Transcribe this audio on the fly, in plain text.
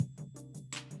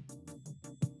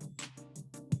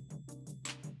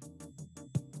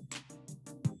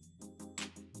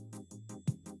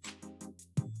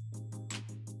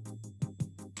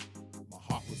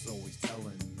always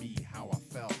telling me how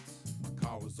I felt. My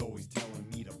car was always telling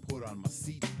me to put on my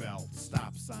seatbelt.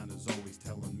 Stop sign is always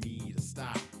telling me to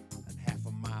stop. And half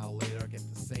a mile later, get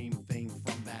the same thing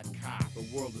from that cop. The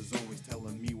world is always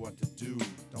telling me what to do.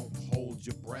 Don't hold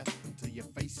your breath until your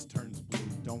face turns blue.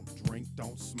 Don't drink,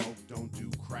 don't smoke, don't do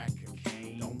crack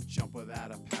cocaine. Don't jump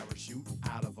without a parachute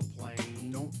out of a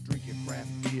plane. Don't drink your craft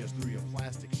beers through your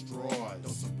plastic straws.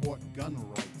 Don't support gun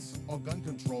rights or gun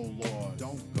control laws.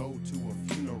 Don't go to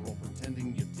a funeral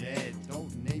pretending you're dead.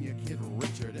 Don't name your kid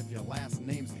Richard if your last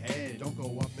name's Head. Don't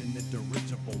go up in the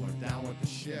dirigible or down with the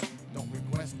ship. Don't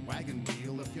request wagon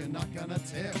wheel if you're not gonna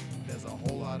tip. There's a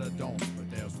whole lot of don'ts, but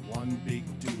there's one big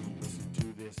do. Listen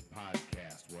to this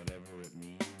podcast, whatever it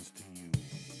means to you.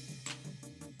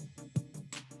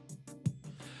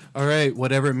 All right,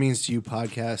 whatever it means to you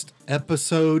podcast,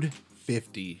 episode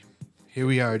 50. Here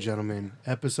we are, gentlemen.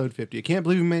 Episode 50. I can't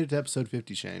believe we made it to episode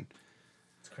 50, Shayne.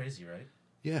 It's crazy, right?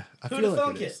 Yeah, I Who'd feel have like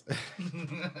thunk it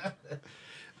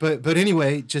is. But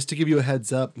anyway, just to give you a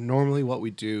heads up, normally what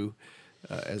we do,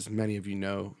 as many of you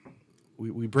know,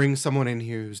 we bring someone in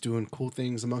here who's doing cool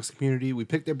things amongst the community. We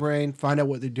pick their brain, find out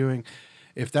what they're doing.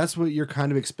 If that's what you're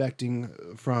kind of expecting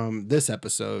from this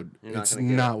episode, it's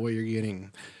not what you're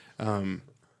getting.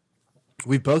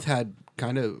 We've both had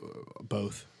kind of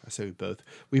both. I say we both.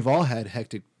 We've all had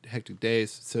hectic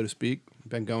days, so to speak.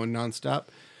 Been going nonstop.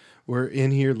 We're in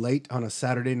here late on a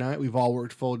Saturday night. We've all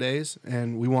worked full days,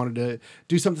 and we wanted to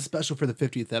do something special for the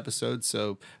 50th episode.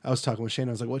 So I was talking with Shayne.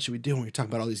 I was like, what should we do when we talk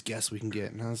about all these guests we can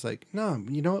get? And I was like, no,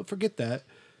 you know what? Forget that.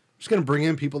 I'm just going to bring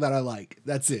in people that I like.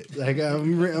 That's it. Like, I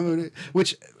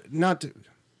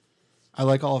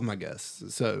like all of my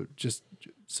guests. So just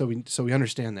so we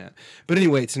understand that. But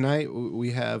anyway, tonight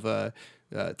we have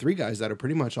three guys that are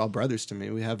pretty much all brothers to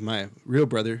me. We have my real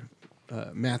brother,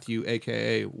 Matthew,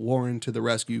 a.k.a. Warren to the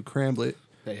rescue, Cramblet.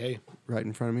 Hey. Right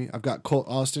in front of me. I've got Colt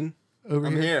Austin over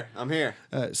here. I'm here.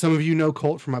 Some of you know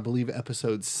Colt from, I believe,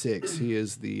 episode 6. He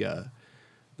is the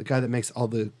guy that makes all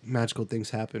the magical things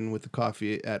happen with the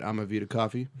coffee at Amavita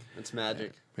Coffee. It's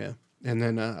magic. Yeah. And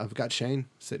then I've got Shayne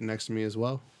sitting next to me as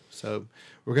well. So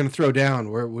we're going to throw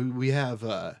down. We have...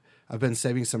 I've been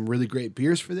saving some really great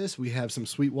beers for this. We have some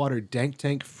Sweetwater Dank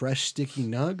Tank Fresh Sticky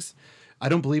Nugs. I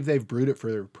don't believe they've brewed it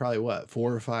for probably,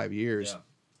 4 or 5 years.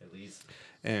 Yeah, at least.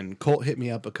 And Colt hit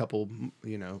me up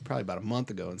probably about a month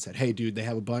ago and said, hey, dude, they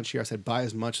have a bunch here. I said, buy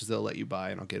as much as they'll let you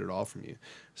buy, and I'll get it all from you.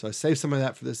 So I saved some of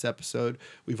that for this episode.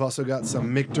 We've also got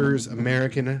some Michter's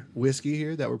American whiskey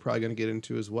here that we're probably going to get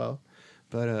into as well.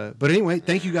 But anyway,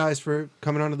 thank you guys for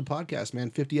coming onto the podcast,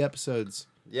 man. 50 episodes.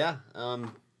 Yeah.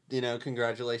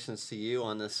 Congratulations to you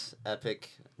on this epic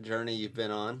journey you've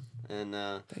been on. And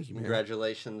thank you, man.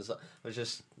 Congratulations. I was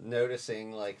just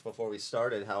noticing, before we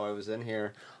started, how I was in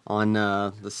here on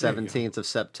the 17th of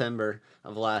September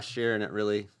of last year,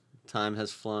 and time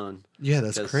has flown. Yeah,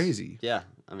 that's crazy. Yeah,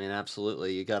 I mean,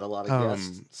 absolutely. You got a lot of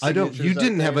guests. You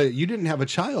didn't have a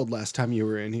child last time you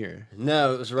were in here.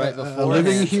 No, it was right before. A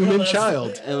living human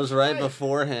child. It was right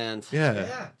beforehand.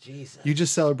 Yeah. Jesus. You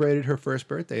just celebrated her first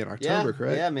birthday in October,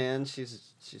 correct? Yeah, man. She's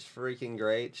freaking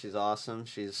great. She's awesome.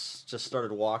 She's just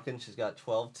started walking. She's got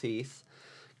 12 teeth.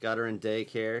 Got her in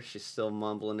daycare. She's still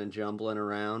mumbling and jumbling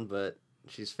around, but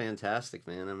she's fantastic,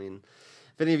 man. I mean,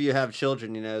 if any of you have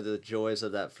children, you know the joys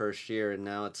of that first year, and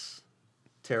now it's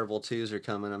terrible twos are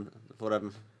coming. What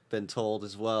I've been told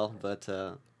as well, but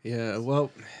yeah.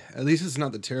 Well, at least it's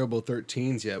not the terrible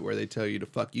 13s yet, where they tell you to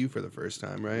fuck you for the first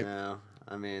time, right? No,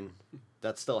 I mean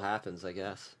that still happens, I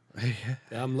guess.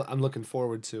 Yeah, I'm looking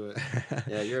forward to it.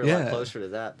 Yeah, you're a lot closer to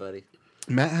that, buddy.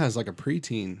 Matt has like a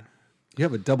preteen. You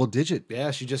have a double digit.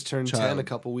 Yeah, she just turned 10 a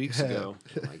couple weeks ago.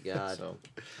 Oh my God! So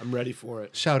I'm ready for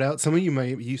it. Shout out! Some of you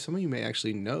may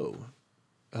actually know.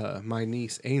 My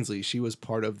niece Ainsley, she was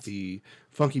part of the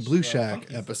Funky Blue Shack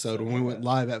episode when we went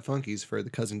live at Funky's for the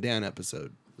Cousin Dan episode.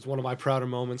 It was one of my prouder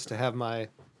moments to have my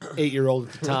 8-year-old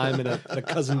at the time in a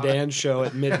Cousin Dan show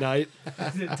at midnight.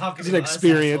 It's an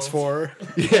experience for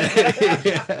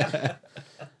her.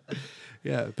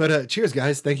 Yeah. But cheers,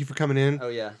 guys! Thank you for coming in. Oh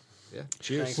yeah.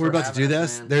 Cheers. We're about to do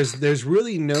this. There's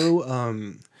really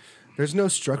no there's no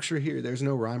structure here. There's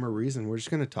no rhyme or reason. We're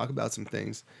just gonna talk about some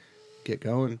things. Get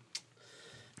going.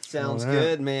 Sounds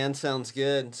good, man. Sounds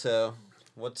good. So,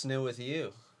 what's new with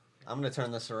you? I'm going to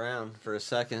turn this around for a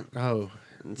second. And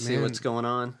see what's going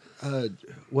on.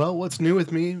 Well, what's new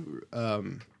with me?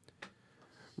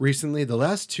 Recently, the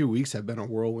last 2 weeks have been a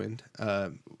whirlwind.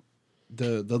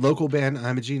 The local band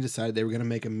Imogene decided they were going to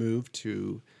make a move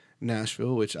to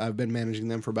Nashville, which I've been managing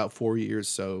them for about 4 years.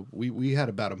 So we had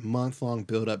about a month-long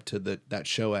build-up to that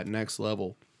show at Next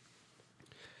Level.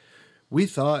 We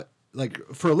thought like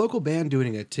for a local band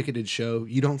doing a ticketed show,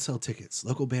 you don't sell tickets.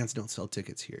 Local bands don't sell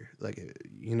tickets here. Like,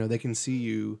 you know, they can see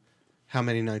you how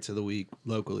many nights of the week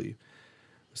locally.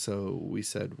 So we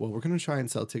said, well, we're going to try and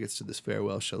sell tickets to this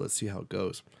farewell show. Let's see how it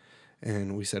goes.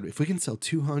 And we said, if we can sell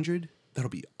 200, that'll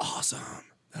be awesome.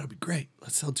 That'll be great.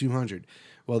 Let's sell 200.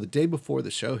 Well, the day before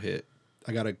the show hit,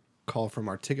 I got a call from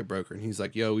our ticket broker, and he's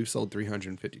like, yo, we've sold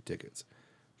 350 tickets,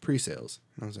 pre-sales.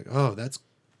 And I was like, oh, that's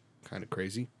kind of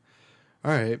crazy.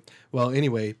 All right. Well,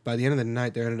 anyway, by the end of the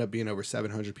night, there ended up being over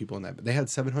 700 people in that. But they had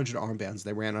 700 armbands.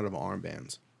 They ran out of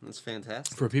armbands. That's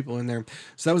fantastic. For people in there.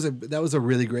 So that was a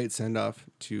really great send-off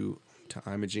to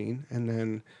Imogene. And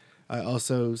then I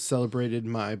also celebrated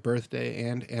my birthday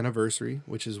and anniversary,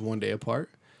 which is one day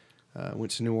apart.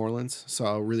 Went to New Orleans,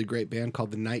 saw a really great band called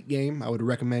The Night Game. I would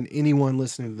recommend anyone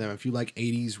listening to them if you like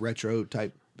 80s retro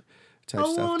type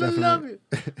stuff. Definitely. Love you.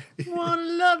 Wanna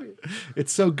love you.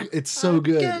 It's so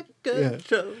good. Good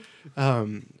show.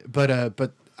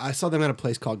 But I saw them at a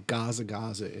place called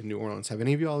Gaza in New Orleans. Have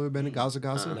any of y'all ever been to Gaza? No,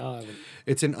 I haven't.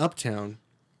 It's in Uptown,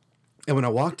 and when I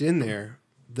walked in there,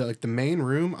 the main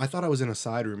room, I thought I was in a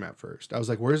side room at first. I was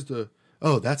like, "Where's the?"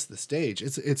 Oh, that's the stage.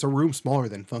 It's a room smaller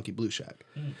than Funky Blue Shack.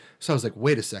 So I was like,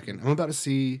 "Wait a second, I'm about to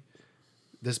see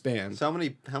this band." So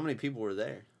how many people were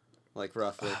there? Like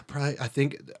roughly. Probably, I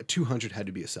think 200 had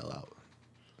to be a sellout.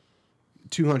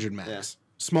 200 max. Yeah.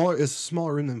 Smaller is a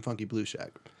smaller room than Funky Blue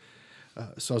Shack.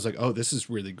 So I was like, "Oh, this is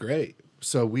really great."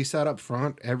 So we sat up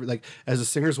front. As the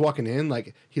singer's walking in,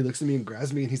 like he looks at me and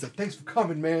grabs me, and he's like, "Thanks for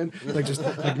coming, man." Like just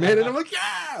like man, and I'm like,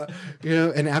 "Yeah," you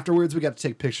know. And afterwards, we got to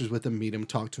take pictures with him, meet him,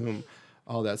 talk to him,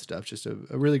 all that stuff. Just a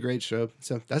really great show.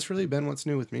 So that's really been what's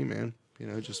new with me, man. You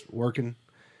know, just working,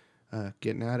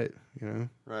 getting at it. You know.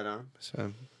 Right on.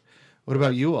 So, what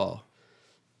about you all?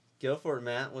 Go for it,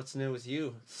 Matt. What's new with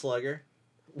you, Slugger?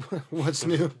 What's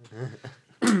new?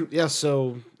 Yeah,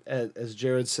 so as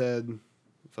Jared said,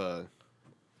 a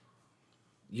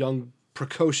young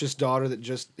precocious daughter that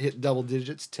just hit double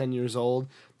digits, 10 years old.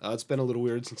 It's been a little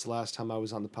weird since the last time I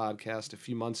was on the podcast a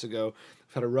few months ago.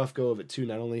 I've had a rough go of it too.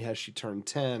 Not only has she turned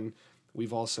 10,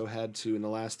 we've also had to, in the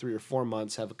last 3 or 4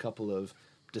 months, have a couple of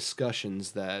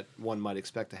discussions that one might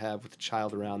expect to have with a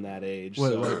child around that age.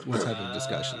 What type of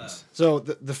discussions? So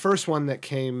the first one that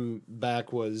came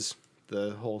back was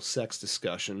the whole sex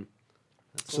discussion.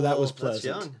 That was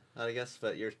pleasant. That's young, I guess,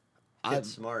 but you're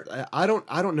kid's smart. I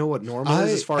don't know what normal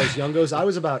is as far as young goes. I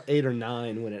was about 8 or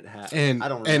 9 when it happened. And I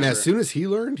don't and remember. as soon as he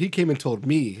learned, he came and told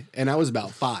me, and I was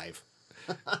about 5.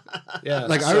 Yeah,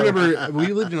 Like I remember, we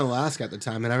lived in Alaska at the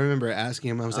time, and I remember asking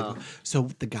him. I was like, "So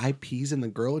the guy pees in the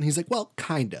girl?" And he's like, "Well,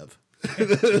 kind of."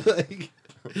 Like,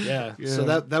 yeah. So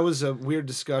that was a weird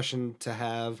discussion to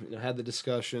have. You know, had the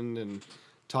discussion and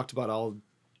talked about all,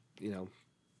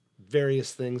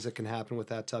 various things that can happen with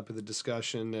that type of the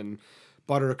discussion, and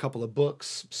bought her a couple of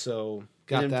books. So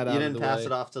got that out of the way. You didn't pass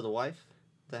it off to the wife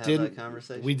to have that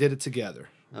conversation? We did it together.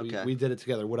 Okay. We did it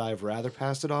together. Would I have rather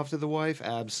passed it off to the wife?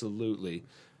 Absolutely.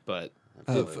 But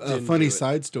a funny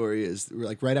side story is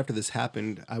like right after this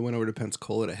happened, I went over to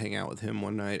Pensacola to hang out with him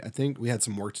one night. I think we had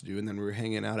some work to do, and then we were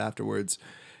hanging out afterwards.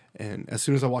 And as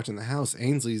soon as I walked in the house,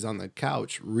 Ainsley's on the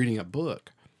couch reading a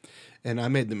book. And I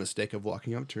made the mistake of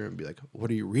walking up to her and be like,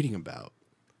 "What are you reading about?"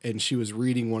 And she was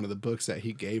reading one of the books that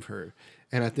he gave her.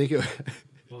 And I think it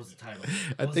What was the title?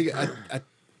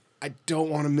 I don't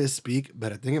want to misspeak,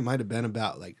 but I think it might have been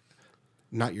about like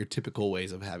not your typical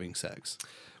ways of having sex.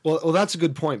 Well, that's a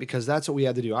good point because that's what we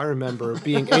had to do. I remember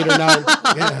being 8 or 9.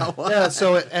 Yeah.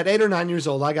 So at 8 or 9 years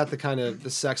old, I got the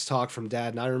sex talk from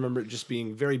Dad, and I remember it just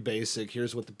being very basic.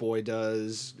 Here's what the boy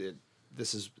does.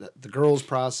 This is the girl's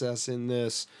process in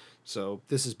this. So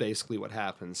this is basically what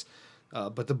happens.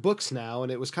 But the books now,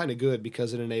 and it was kind of good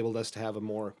because it enabled us to have a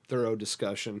more thorough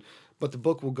discussion. But the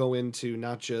book will go into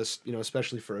not just,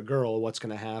 especially for a girl, what's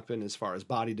going to happen as far as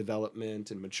body development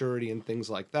and maturity and things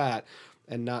like that,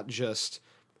 and not just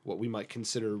what we might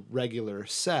consider regular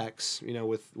sex.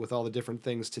 With all the different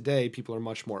things today, people are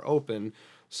much more open.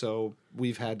 So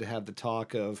we've had to have the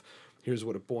talk of, here's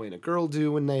what a boy and a girl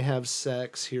do when they have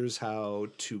sex. Here's how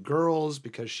 2 girls,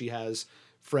 because she has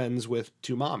friends with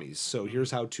 2 mommies. So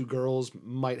here's how 2 girls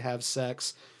might have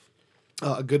sex.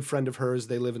 A good friend of hers,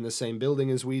 they live in the same building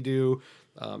as we do.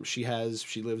 She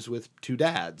lives with 2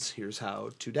 dads. Here's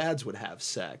how 2 dads would have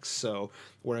sex. So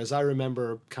whereas I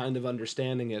remember kind of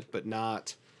understanding it, but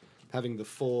not having the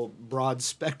full broad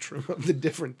spectrum of the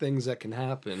different things that can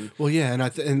happen. Well, yeah,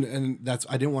 and that's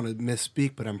I didn't want to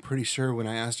misspeak, but I'm pretty sure when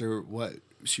I asked her what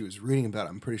she was reading about,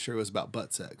 I'm pretty sure it was about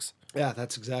butt sex. Yeah,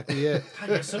 that's exactly it. God,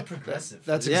 you're so progressive.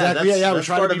 That's Yeah, exactly that's- We're that's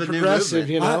trying part to be of the new progressive,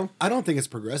 movement. I don't think it's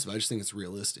progressive. I just think it's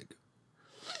realistic.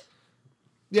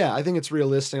 Yeah, I think it's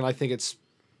realistic, and I think it's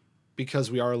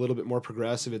because we are a little bit more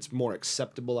progressive, it's more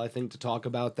acceptable, I think, to talk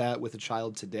about that with a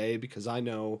child today, because I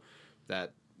know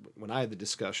that when I had the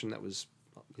discussion that was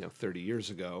 30 years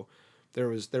ago, there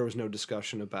was no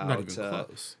discussion Not about even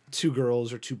close. 2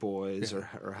 girls or 2 boys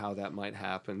or how that might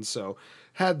happen. So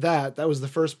had that was the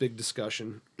first big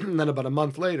discussion. And then about a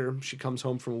month later, she comes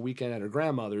home from a weekend at her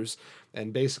grandmother's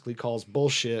and basically calls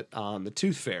bullshit on the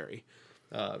tooth fairy.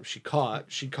 She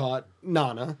caught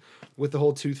Nana with the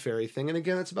whole tooth fairy thing. And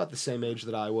again, it's about the same age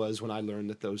that I was when I learned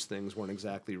that those things weren't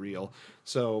exactly real.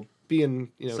 So being,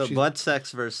 So butt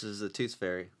sex versus the tooth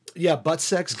fairy. Yeah, butt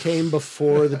sex came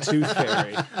before the tooth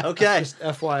fairy. Okay. Just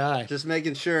FYI. Just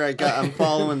making sure I'm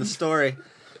following the story.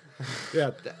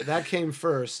 Yeah, that came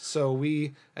first. So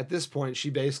we, at this point, she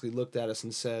basically looked at us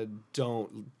and said,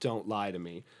 don't lie to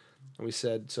me. And we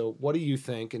said, so what do you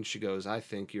think? And she goes, I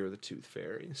think you're the tooth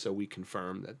fairy. So we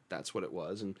confirmed that that's what it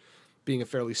was. And being a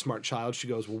fairly smart child, she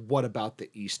goes, well, what about the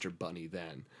Easter bunny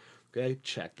then? Okay,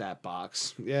 check that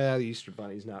box. Yeah, the Easter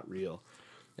bunny's not real.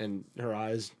 And her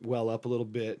eyes well up a little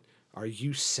bit. Are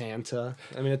you Santa?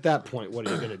 I mean, at that point, what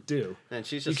are you going to do? And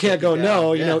she's You just can't go, looking down.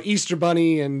 no, Yeah. Easter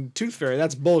bunny and tooth fairy,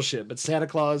 that's bullshit. But Santa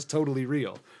Claus, totally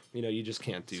real. You just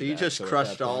can't do that. So you just at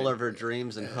crushed that all point- of her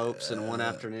dreams and hopes in one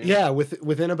afternoon. Yeah,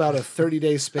 within about a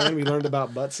 30-day span, we learned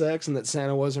about butt sex and that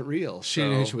Santa wasn't real. She So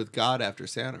didn't issue with God after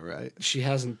Santa, right? she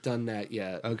hasn't done that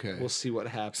yet. Okay. We'll see what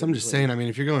happens. So I'm just saying, I mean,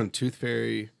 if you're going Tooth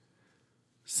Fairy,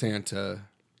 Santa,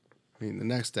 I mean, the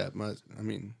next step must, I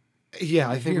mean, Yeah,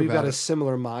 I you think hear we've got about a it.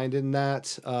 similar mind in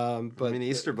that. But I mean,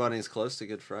 Easter Bunny's close to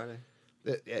Good Friday.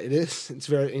 it is. It's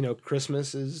very,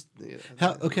 Christmas is.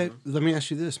 okay, let me ask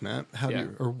you this, Matt. How do Yeah.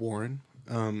 you, or Warren,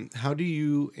 how do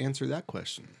you answer that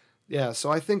question? Yeah,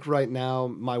 so I think right now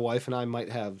my wife and I might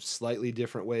have slightly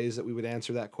different ways that we would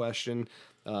answer that question.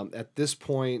 At this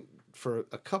point, for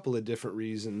a couple of different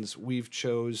reasons, we've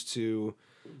chose to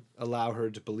allow her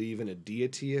to believe in a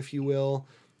deity, if you will.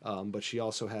 But she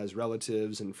also has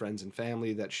relatives and friends and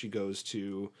family that she goes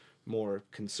to more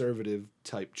conservative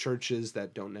type churches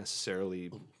that don't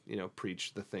necessarily,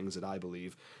 preach the things that I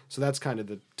believe. So that's kind of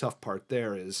the tough part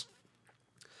there is,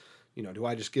 do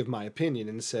I just give my opinion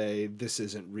and say this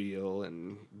isn't real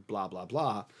and blah, blah,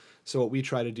 blah. So what we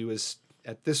try to do is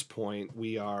at this point,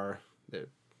 we are,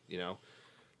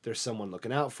 there's someone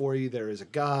looking out for you. There is a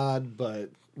God,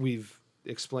 but we've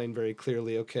explained very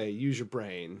clearly, okay, use your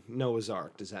brain. Noah's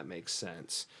Ark, does that make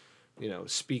sense?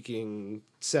 Speaking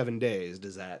 7 days,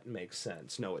 does that make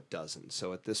sense? No, it doesn't.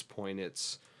 So at this point,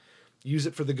 it's use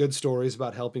it for the good stories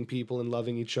about helping people and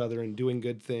loving each other and doing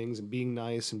good things and being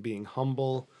nice and being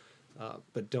humble,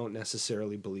 but don't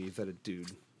necessarily believe that a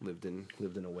dude lived in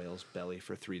a whale's belly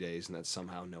for 3 days and that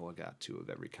somehow Noah got 2 of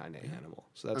every kind of animal.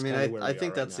 So that's kind of where I we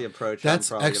think are that's right the now. approach.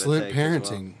 That's I'm probably excellent gonna take as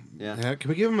parenting. well. Yeah. Can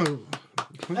we give him a? Can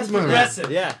we That's give him a, progressive.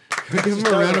 Yeah. can we give him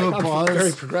a round of applause?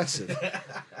 Very progressive.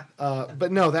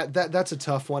 But no, that's a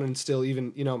tough one, and still,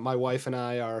 even my wife and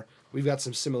I we've got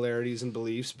some similarities in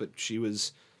beliefs, but she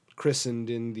was christened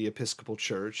in the Episcopal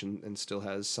Church and still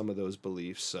has some of those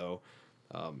beliefs. So,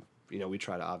 we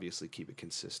try to obviously keep it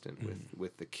consistent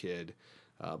with the kid,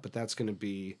 but that's going to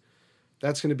be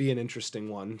an interesting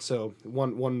one. So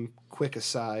one quick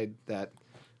aside that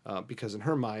because in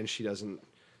her mind she doesn't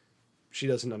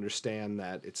understand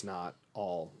that it's not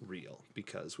all real,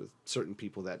 because with certain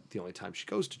people that the only time she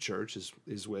goes to church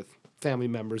is with family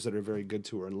members that are very good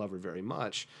to her and love her very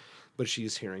much, but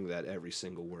she's hearing that every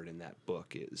single word in that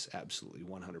book is absolutely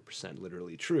 100%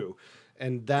 literally true,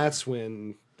 and that's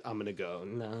when I'm gonna go,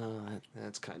 no,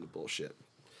 that's kind of bullshit.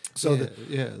 So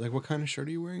like what kind of shirt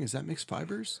are you wearing? Is that mixed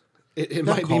fibers? it That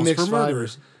might be calls mixed for murder.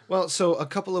 fibers. Well, so a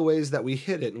couple of ways that we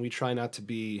hit it, and we try not to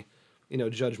be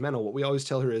judgmental. What we always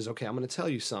tell her is, okay, I'm going to tell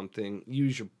you something.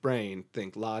 Use your brain.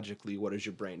 Think logically. What does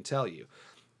your brain tell you?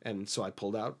 And so I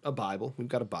pulled out a Bible. We've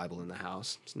got a Bible in the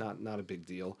house. It's not a big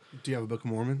deal. Do you have a Book of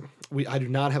Mormon? I do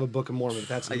not have a Book of Mormon.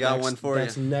 That's I got next, one for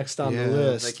that's you. next on Yeah. the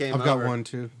list. They came I've got over. one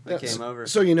too. They came over.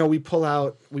 So we pull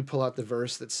out the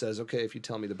verse that says, okay, if you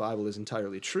tell me the Bible is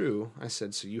entirely true, I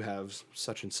said, so you have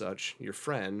such and such, your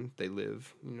friend, they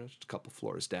live just a couple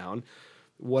floors down.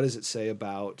 What does it say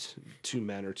about 2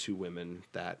 men or 2 women,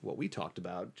 that what we talked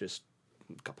about just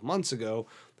a couple months ago?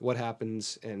 What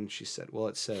happens? And she said, well,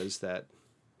 it says that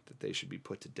they should be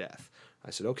put to death. I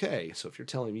said, okay, so if you're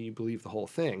telling me you believe the whole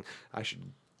thing, I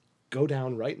should go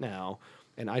down right now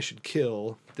and I should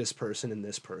kill this person and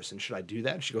this person. Should I do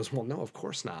that? She goes, well, no, of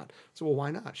course not. So, well, why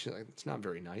not? She's like, it's not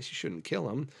very nice. You shouldn't kill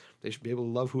them. They should be able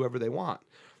to love whoever they want.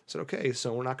 I said, okay,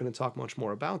 so we're not going to talk much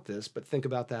more about this, but think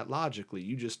about that logically.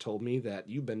 You just told me that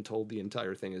you've been told the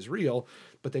entire thing is real,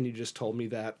 but then you just told me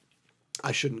that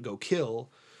I shouldn't go kill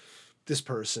this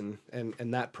person and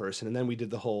that person. And then we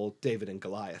did the whole David and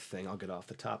Goliath thing. I'll get off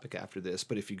the topic after this.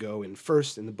 But if you go in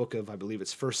the book of, I believe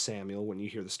it's 1 Samuel, when you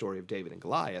hear the story of David and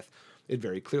Goliath, it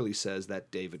very clearly says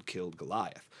that David killed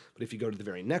Goliath. But if you go to the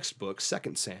very next book,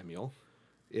 2 Samuel,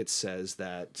 it says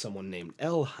that someone named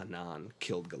Elhanan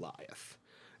killed Goliath.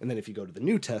 And then if you go to the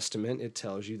New Testament, it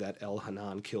tells you that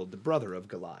Elhanan killed the brother of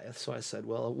Goliath. So I said,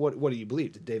 well, what do you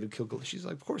believe? Did David kill Goliath? She's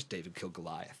like, of course David killed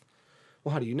Goliath.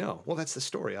 Well, how do you know? Well, that's the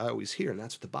story I always hear, and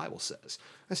that's what the Bible says.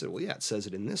 I said, well, yeah, it says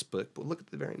it in this book, but look at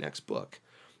the very next book.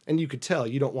 And you could tell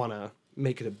you don't want to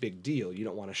make it a big deal. You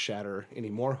don't want to shatter any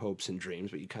more hopes and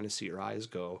dreams, but you kind of see her eyes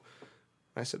go.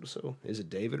 I said, so is it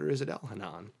David or is it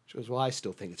Elhanan? She goes, well, I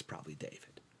still think it's probably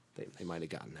David. They might have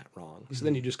gotten that wrong. So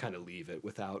then you just kind of leave it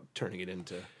without turning it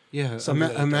into something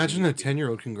that it imagine a doesn't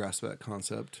 10-year-old can grasp that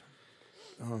concept.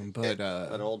 But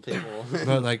old people.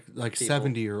 but like people.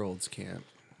 70-year-olds can't.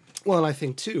 Well, and I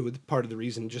think, too, part of the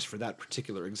reason just for that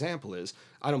particular example is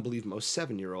I don't believe most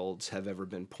 7-year-olds have ever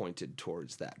been pointed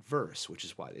towards that verse, which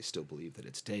is why they still believe that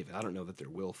it's David. I don't know that they're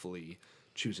willfully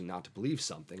choosing not to believe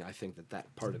something. I think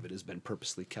that part of it has been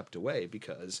purposely kept away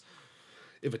because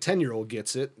if a 10-year-old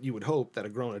gets it, you would hope that a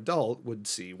grown adult would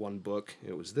see one book,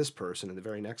 it was this person, and the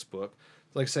very next book.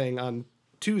 It's like saying on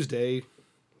Tuesday,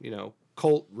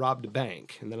 Colt robbed a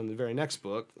bank. And then on the very next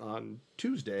book, on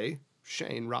Tuesday,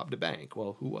 Shayne robbed a bank.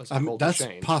 Well, who was it? Colt or That's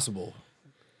Shayne? possible.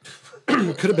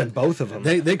 Could have been both of them.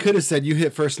 They could have said, you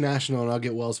hit First National and I'll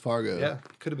get Wells Fargo. Yeah,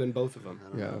 could have been both of them.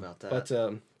 I don't know about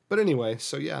that. But anyway,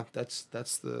 so yeah, that's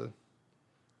the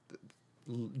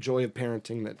joy of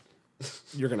parenting that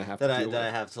you're gonna have to deal with. That I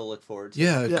have to look forward to.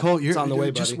 Yeah, Colt, it's on the way,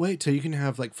 just buddy. wait till you can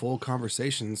have like full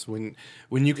conversations when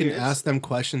you can ask them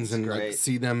questions and like great.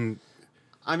 see them.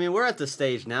 I mean, we're at the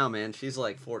stage now, man. She's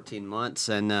like 14 months,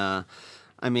 and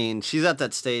she's at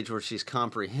that stage where she's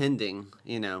comprehending,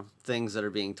 things that are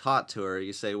being taught to her.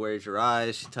 You say, "Where's your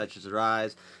eyes?" She touches her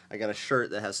eyes. I got a shirt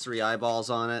that has 3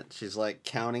 eyeballs on it. She's like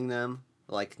counting them,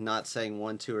 like not saying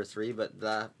 1, 2, or 3, but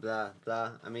blah blah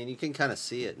blah. I mean, you can kind of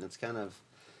see it, and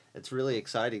it's really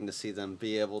exciting to see them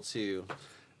be able to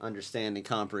understand and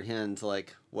comprehend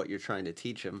like what you're trying to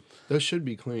teach them. Those should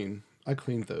be clean. I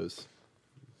cleaned those,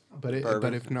 but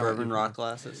if not, bourbon rock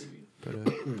glasses.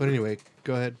 But anyway,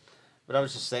 go ahead. But I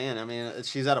was just saying,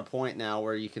 she's at a point now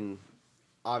where you can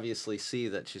obviously see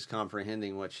that she's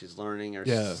comprehending what she's learning or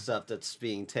stuff that's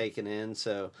being taken in.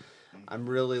 So I'm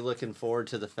really looking forward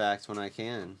to the fact when I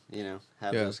can,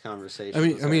 have those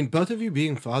conversations. I mean, both of you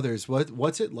being fathers,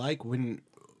 what's it like when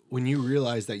you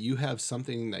realize that you have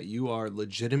something that you are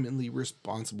legitimately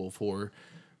responsible for,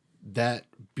 that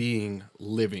being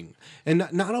living, and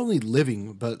not only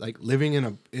living, but like living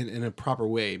in a proper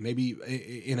way, maybe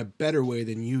in a better way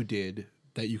than you did,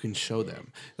 that you can show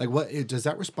them. Like, does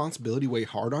that responsibility weigh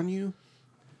hard on you?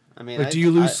 I mean, like, do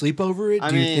you lose sleep over it?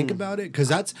 Do you think about it?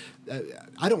 Because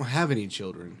I don't have any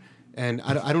children, and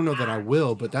I don't know that I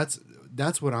will, but that's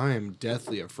what I am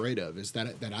deathly afraid of, is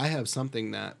that I have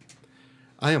something that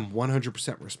I am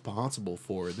 100% responsible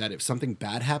for, that if something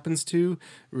bad happens to,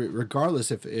 regardless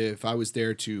if I was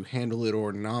there to handle it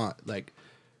or not, like,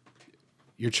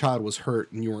 your child was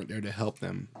hurt and you weren't there to help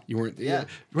them. You weren't,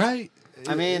 right?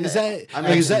 I mean, is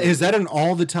that an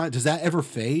all the time? Does that ever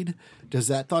fade? Does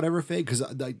that thought ever fade? Because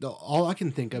like all I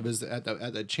can think of is at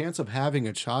the chance of having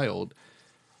a child,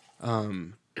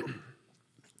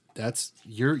 that's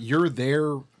you're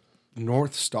their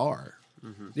North Star.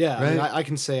 Mm-hmm. Yeah, right? I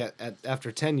can say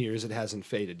after 10 years it hasn't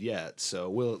faded yet. So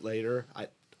will it later? I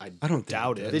don't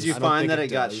doubt think it. it Did you I don't find think that it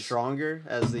got does. stronger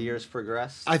as the years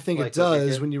progressed? I think Like it does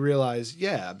with your when you realize,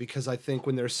 because I think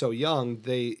when they're so young,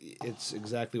 it's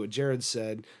exactly what Jared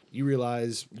said. You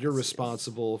realize you're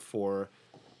responsible for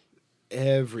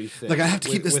everything. Like, I have to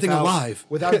keep this thing alive.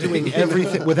 Without doing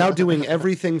everything, without doing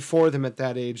everything for them at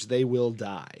that age, they will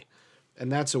die,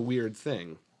 and that's a weird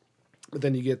thing. But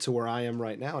then you get to where I am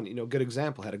right now, and good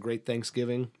example. Had a great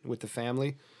Thanksgiving with the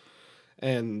family,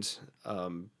 and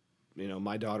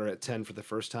my daughter at 10 for the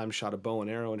first time shot a bow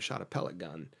and arrow and shot a pellet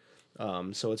gun.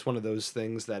 So it's one of those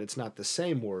things that it's not the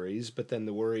same worries, but then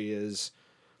the worry is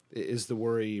the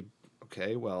worry,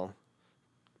 okay, well,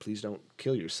 please don't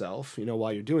kill yourself,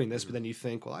 while you're doing this. But then you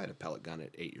think, well, I had a pellet gun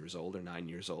at 8 years old or 9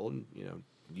 years old, and,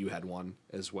 you had one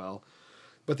as well.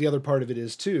 But the other part of it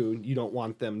is, too, you don't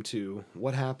want them to,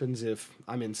 what happens if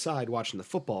I'm inside watching the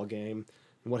football game,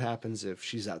 and what happens if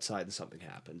she's outside and something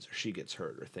happens, or she gets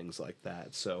hurt, or things like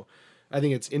that. So I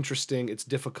think it's interesting. It's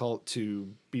difficult to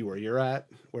be where you're at,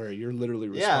 where you're literally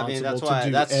responsible that's why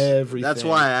to do everything. That's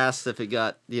why I asked if it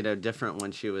got different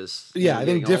when she was. Yeah, I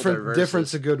think getting older versus-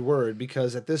 different's a good word,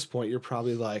 because at this point you're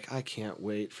probably like, I can't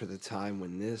wait for the time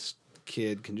when this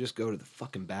kid can just go to the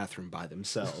fucking bathroom by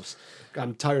themselves.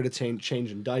 I'm tired of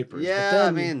changing diapers. Yeah, But then,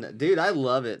 I mean, dude, I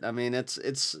love it. I mean,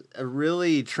 it's a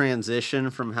really transition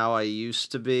from how I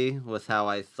used to be with how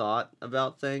I thought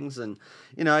about things. And,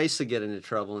 I used to get into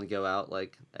trouble and go out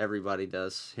like everybody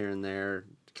does here and there,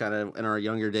 kind of in our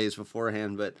younger days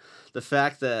beforehand. But the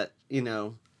fact that,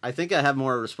 I think I have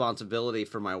more responsibility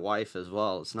for my wife as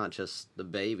well. It's not just the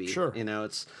baby. Sure.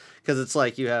 It's because it's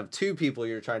like you have two people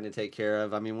you're trying to take care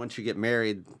of. I mean, once you get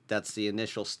married, that's the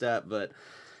initial step. But,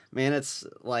 man, it's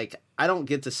like I don't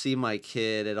get to see my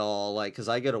kid at all. Like, because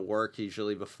I go to work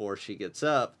usually before she gets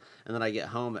up, and then I get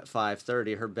home at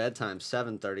 5:30. Her bedtime's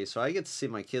 7:30. So I get to see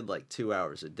my kid like 2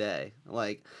 hours a day.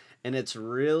 Like, and it's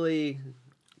really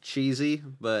cheesy,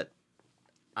 but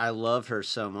I love her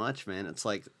so much, man. It's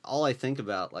like all I think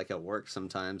about, like at work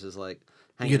sometimes, is like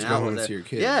hanging get to go out home with and her. see your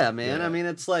kid. Yeah, man. Yeah. I mean,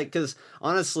 it's like because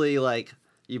honestly, like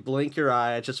you blink your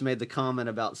eye. I just made the comment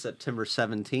about September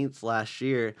 17th last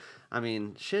year. I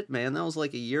mean, shit, man, that was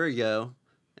like a year ago,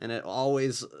 and it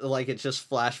always like it just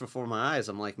flashed before my eyes.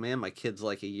 I'm like, man, my kid's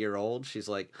like a year old. She's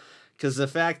like, because the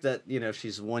fact that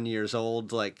she's 1 year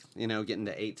old, like getting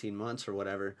to 18 months or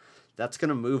whatever. That's going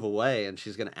to move away, and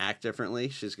she's going to act differently.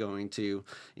 She's going to,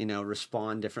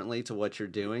 respond differently to what you're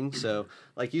doing. So,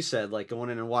 like you said, like going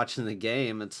in and watching the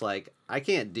game, it's like I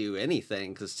can't do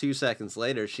anything because 2 seconds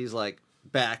later, she's like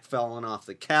back falling off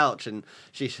the couch, and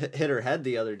she hit her head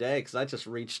the other day because I just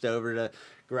reached over to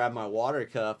grab my water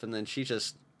cup, and then she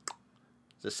just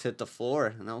hit the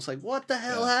floor, and I was like, "What the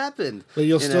hell happened?" But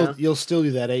you'll still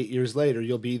do that 8 years later.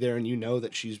 You'll be there, and you know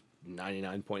that she's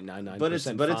 99.99%.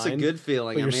 But it's a good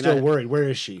feeling. But you're still worried. Where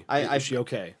is she? Is she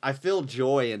okay? I feel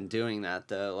joy in doing that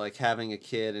though, like having a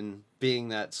kid and being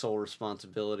that sole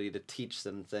responsibility to teach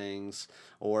them things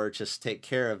or just take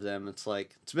care of them. It's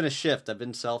like it's been a shift. I've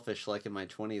been selfish like in my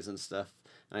 20s and stuff,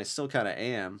 and I still kind of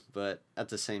am. But at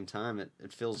the same time,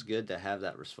 it feels good to have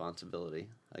that responsibility,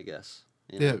 I guess.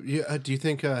 Yeah. Do you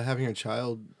think having a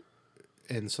child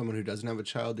and someone who doesn't have a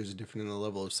child, there's a difference in the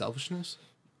level of selfishness?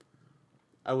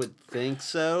 I would think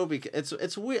so because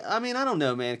it's weird. I mean, I don't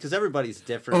know, man, because everybody's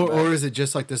different. Or is it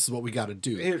just like this is what we got to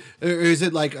do? Or is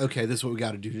it like okay, this is what we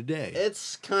got to do today?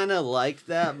 It's kind of like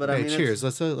that, but hey, I mean, cheers.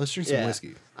 Let's drink some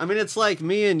whiskey. I mean, it's like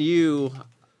me and you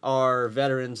are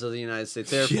veterans of the United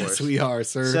States Air Force. Yes, we are,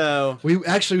 sir. So we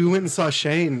went and saw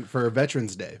Shayne for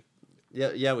Veterans Day.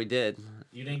 Yeah, we did.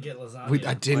 You didn't get lasagna.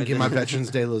 I didn't get my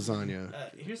Veterans Day lasagna.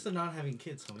 Here's to not having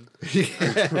kids,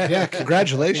 homie. Yeah,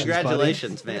 congratulations,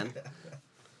 Congratulations, man.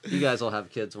 You guys will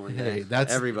have kids one day. Hey, that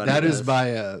does. is by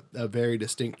a very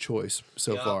distinct choice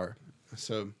so far.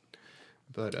 So,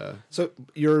 but So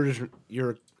your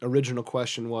original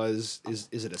question was is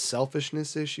it a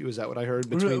selfishness issue? Is that what I heard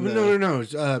between no.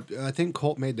 I think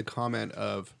Colt made the comment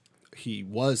of he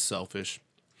was selfish,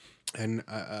 and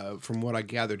from what I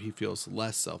gathered, he feels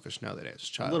less selfish now that he has a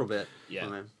child. A little bit. Yeah. I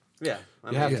mean, yeah.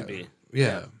 You have to be.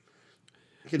 Yeah.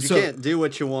 Because you can't do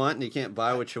what you want and you can't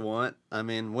buy what you want. I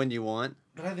mean, when you want.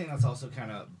 But I think that's also kind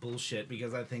of bullshit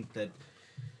because I think that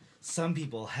some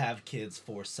people have kids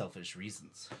for selfish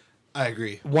reasons. I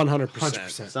agree.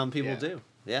 100%. Some people do.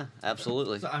 Yeah,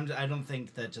 absolutely. So I don't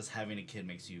think that just having a kid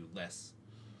makes you less,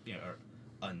 or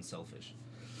unselfish.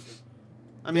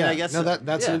 I mean, I guess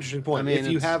that's an interesting point. I mean,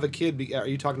 if you have a kid, are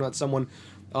you talking about someone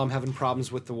having problems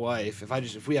with the wife?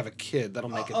 If we have a kid, that'll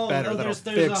make it better. No, that'll there's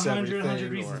fix 100 everything.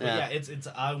 reasons. Or- But yeah, it's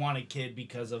I want a kid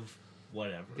because of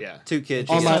whatever. yeah. 2 kids.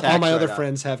 All you get a my tax other write-off.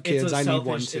 friends have kids. I need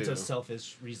one too. It's a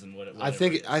selfish reason. I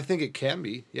think it can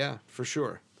be. Yeah, for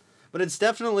sure. But it's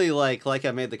definitely like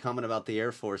I made the comment about the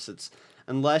Air Force. It's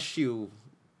unless you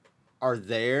are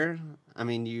there. I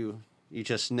mean, you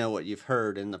just know what you've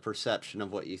heard and the perception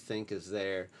of what you think is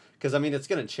there. Because I mean, it's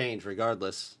gonna change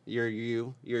regardless. You're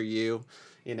you.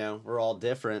 We're all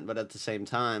different, but at the same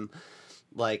time,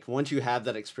 like once you have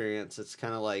that experience, it's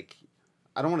kind of like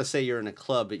I don't want to say you're in a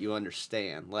club, but you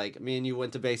understand. Like me and you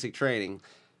went to basic training.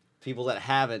 People that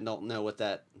haven't don't know what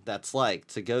that's like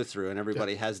to go through, and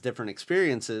everybody has different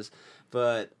experiences.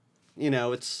 But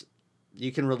it's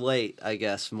you can relate, I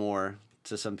guess, more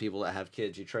to some people that have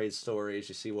kids. You trade stories,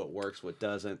 you see what works, what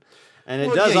doesn't, and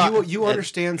it does. Yeah, you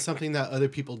understand something that other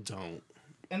people don't.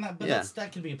 And that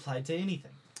can be applied to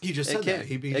anything. He just said that.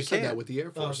 He said that with the Air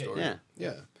Force okay. story.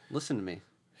 Yeah. Listen to me.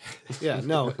 Yeah,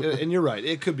 no, and you're right.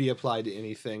 It could be applied to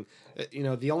anything.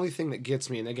 The only thing that gets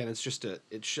me, and again, it's just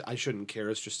I shouldn't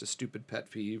care. It's just a stupid pet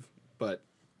peeve. But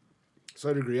So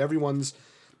I'd agree. Everyone's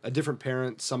a different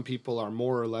parent. Some people are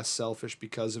more or less selfish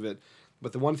because of it.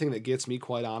 But the one thing that gets me,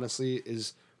 quite honestly,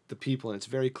 is the people, and it's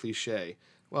very cliche.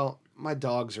 Well, my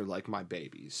dogs are like my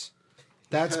babies.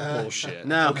 That's bullshit.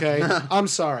 No. Okay? I'm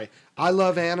sorry. I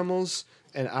love animals,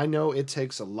 and I know it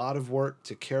takes a lot of work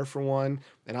to care for one,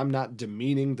 and I'm not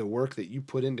demeaning the work that you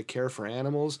put in to care for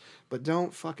animals, but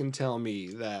don't fucking tell me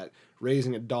that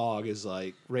raising a dog is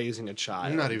like raising a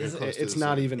child. Not even close to It's the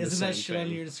not same. even the Isn't same that shit on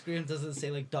thing. your screen? Doesn't it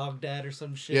say like dog dad or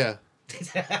some shit? Yeah.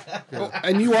 Well,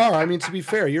 and you are. I mean, to be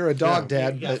fair, you're a dog Yeah.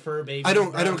 dad, You got but fur babies. I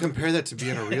don't bro. compare that to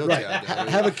being a real dad.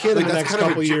 have a kid in the That's next kind of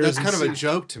couple a years. That's and kind of a see-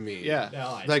 joke to me. Yeah. No,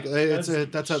 I Like know. that's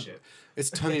a shit. it's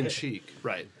tongue in cheek.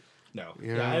 Right. No.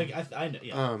 You Yeah, I know.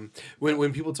 Yeah.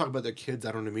 When people talk about their kids,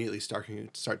 I don't immediately start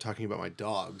talking about my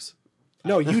dogs.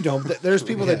 No, you don't. There's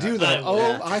people that do that. I Oh,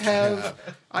 will.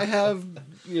 I have,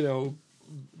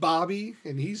 Bobby,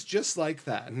 and he's just like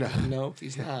that. No. No,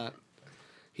 he's not.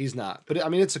 He's not. But I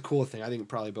mean, it's a cool thing. I think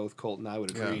probably both Colt and I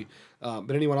would agree.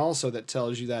 But anyone also that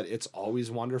tells you that it's always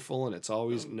wonderful and it's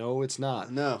always no, it's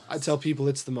not. No. I tell people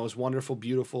it's the most wonderful,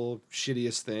 beautiful,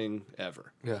 shittiest thing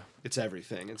ever. Yeah. It's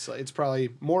everything. It's probably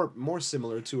more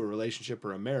similar to a relationship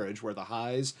or a marriage where the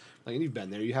highs, like, and you've been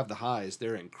there, you have the highs,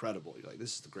 they're incredible. You're like,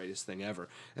 this is the greatest thing ever.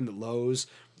 And the lows,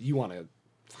 you want to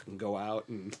fucking go out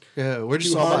and Yeah, we're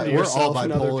just do all harm to we're all yourself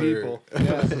and other bipolar. people.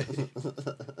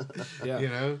 Yeah. You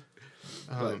know.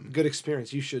 But good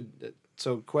experience. You should.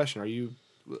 So, question: Are you?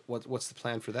 What's the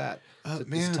plan for that? Is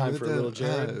it time for a little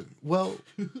Jared? Well,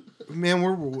 man,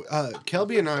 we're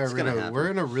Kelby and I are gonna happen. we're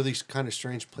in a really kind of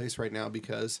strange place right now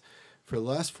because for the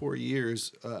last 4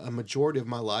 years, a majority of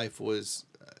my life was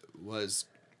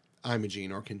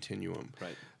Imogene or Continuum.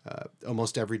 Right.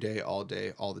 Almost every day, all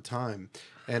the time,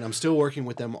 and I'm still working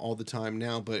with them all the time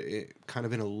now, but kind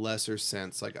of in a lesser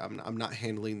sense. Like I'm not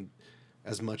handling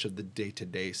as much of the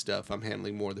day-to-day stuff. I'm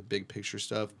handling more of the big picture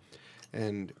stuff,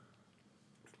 and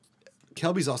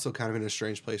Kelby's also kind of in a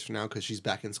strange place for now because she's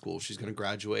back in school. She's going to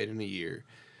graduate in a year.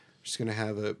 She's going to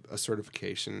have a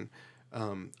certification.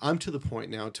 I'm to the point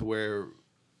now to where,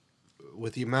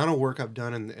 with the amount of work I've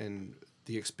done and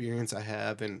the experience I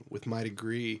have, and with my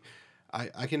degree,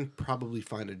 I can probably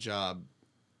find a job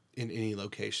in any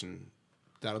location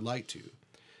that I'd like to.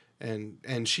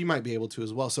 And she might be able to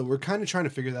as well. So we're kind of trying to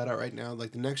figure that out right now.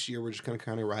 Like the next year, we're just going to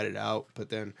kind of ride it out. But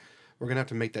then we're going to have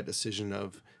to make that decision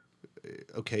of,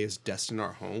 okay, is Destin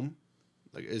our home?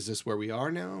 Like, is this where we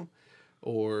are now?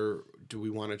 Or do we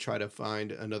want to try to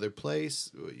find another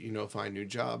place, find new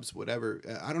jobs, whatever?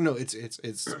 I don't know. It's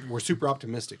we're super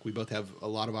optimistic. We both have a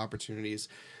lot of opportunities.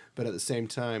 But at the same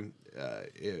time,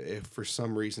 if for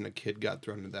some reason a kid got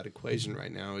thrown into that equation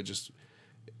right now,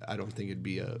 I don't think it'd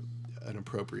be an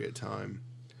appropriate time.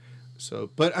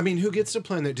 So, but I mean, who gets to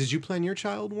plan that? Did you plan your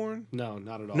child, Warren? No,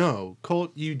 not at all. No,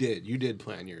 Colt, you did. You did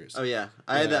plan yours. Oh yeah,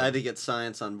 I had to get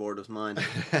science on board with mine.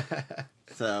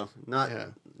 So not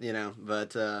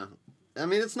but I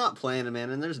mean it's not planned, man.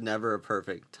 And there's never a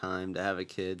perfect time to have a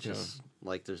kid. Just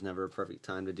like there's never a perfect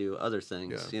time to do other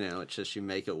things. Yeah. It's just you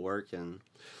make it work. And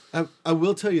I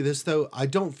will tell you this though, I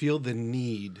don't feel the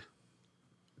need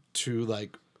to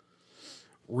like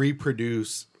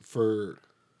reproduce for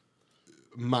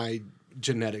my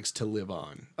genetics to live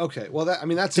on. Okay, well,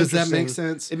 that's Does that interesting. make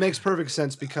sense? It makes perfect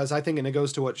sense because I think, and it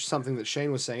goes to something that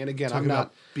Shayne was saying. And again, Talking I'm not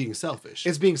about being selfish.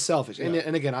 It's being selfish. Yeah.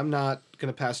 And again, I'm not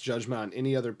going to pass judgment on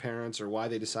any other parents or why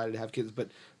they decided to have kids. But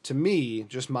to me,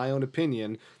 just my own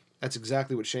opinion, that's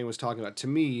exactly what Shayne was talking about. To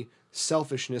me,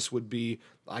 selfishness would be,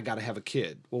 I got to have a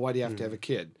kid. Well, why do you have to have a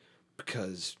kid?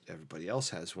 Because everybody else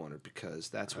has one, or because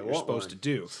that's what you're supposed to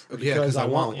do. Or Yeah, because 'cause I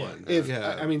want one.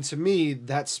 I mean, to me,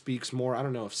 that speaks more. I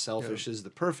don't know if selfish is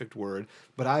the perfect word,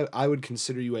 but I would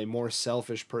consider you a more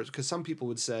selfish person. Because some people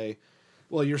would say,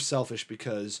 well, you're selfish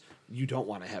because you don't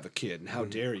want to have a kid, and how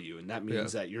dare you? And that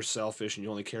means that you're selfish and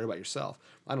you only care about yourself.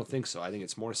 I don't think so. I think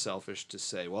it's more selfish to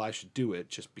say, well, I should do it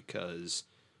just because.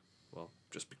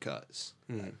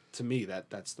 To me,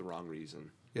 that's the wrong reason.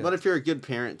 Yeah. But if you're a good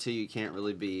parent too, you can't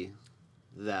really be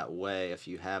that way if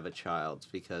you have a child,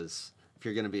 because if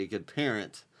you're going to be a good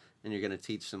parent and you're going to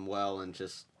teach them well and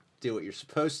just do what you're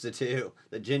supposed to do,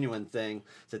 the genuine thing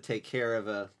to take care of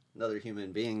another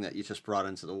human being that you just brought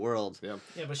into the world. Yeah.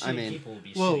 Yeah, but shitty people will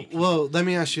be Well, shitty people. well, let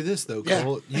me ask you this though,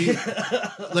 Cole.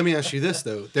 Let me ask you this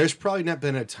though. There's probably not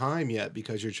been a time yet,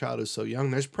 because your child is so young.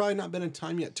 There's probably not been a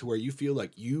time yet to where you feel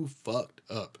like you fucked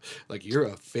up, like you're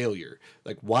a failure.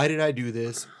 Like, why did I do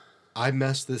this? I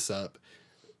messed this up.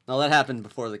 No, that happened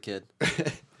before the kid.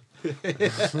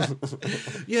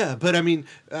 Yeah, but I mean,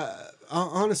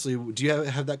 honestly, do you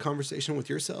have that conversation with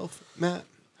yourself, Matt?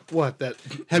 What that?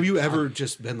 Have you ever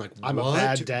just been like, I'm a what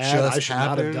bad dad, just I should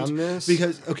not have happened? done this?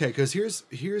 Because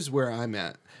here's where I'm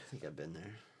at. I think I've been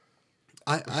there.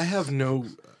 I have no,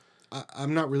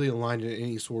 I'm not really aligned in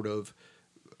any sort of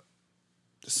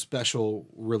special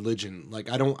religion. Like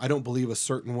I don't believe a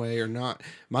certain way or not.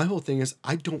 My whole thing is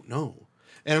I don't know,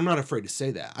 and I'm not afraid to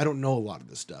say that. I don't know a lot of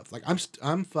this stuff. Like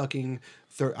I'm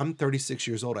 36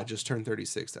 years old. I just turned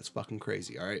 36. That's fucking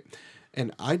crazy. All right,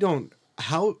 and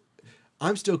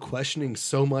I'm still questioning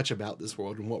so much about this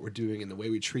world and what we're doing and the way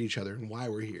we treat each other and why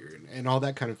we're here and all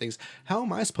that kind of things. How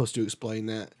am I supposed to explain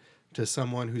that to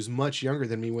someone who's much younger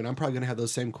than me when I'm probably going to have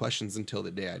those same questions until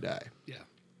the day I die? Yeah.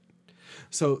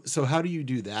 So how do you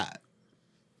do that?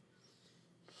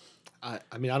 I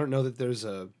mean, I don't know that there's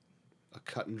a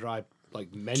cut and dry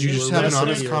like menu. Do you just or have an recipe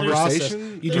honest or conversation?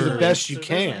 process. You do the best you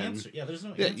can. Yeah, there's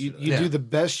no Yeah, answer. you to that. do the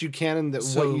best you can in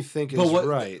what you think is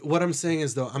right. What I'm saying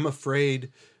is, though, I'm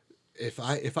afraid if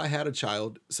I had a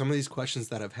child, some of these questions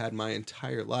that I've had my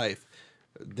entire life,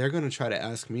 they're going to try to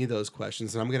ask me those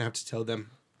questions, and I'm going to have to tell them,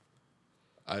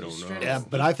 I don't know. Yeah,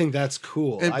 but I think that's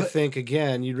cool. I think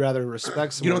again, you'd rather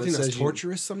respect someone. You don't think that that's says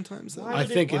torturous sometimes? Though? I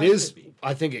think it is.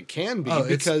 I think it can be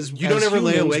because you don't as ever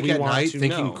lay humans, awake we at want night to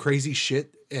thinking know. crazy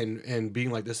shit and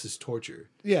being like, this is torture.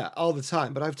 Yeah, all the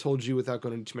time. But I've told you, without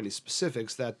going into too many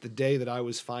specifics, that the day that I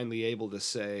was finally able to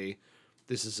say,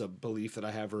 this is a belief that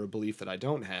I have or a belief that I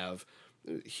don't have,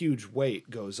 huge weight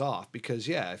goes off. Because,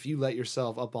 yeah, if you let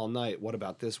yourself up all night, what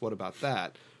about this, what about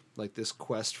that, like this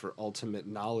quest for ultimate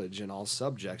knowledge in all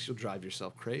subjects, you'll drive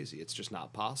yourself crazy. It's just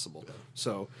not possible. Yeah.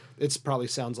 So it probably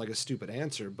sounds like a stupid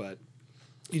answer, but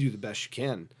you do the best you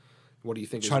can. What do you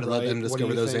think? Try is to right? let them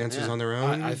discover those answers on their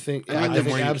own. I think Lead them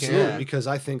where you absolutely can. because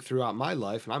I think throughout my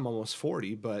life, and I'm almost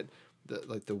 40, but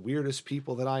the weirdest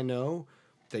people that I know,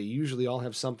 they usually all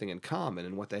have something in common,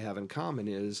 and what they have in common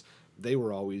is they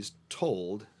were always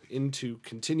told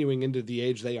continuing into the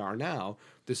age they are now,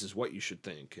 this is what you should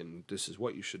think and this is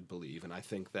what you should believe. And I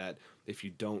think that if you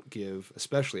don't give,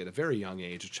 especially at a very young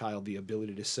age, a child the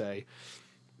ability to say,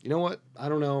 you know what, I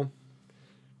don't know,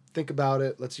 think about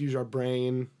it, let's use our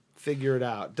brain, figure it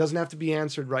out. Doesn't have to be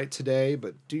answered right today,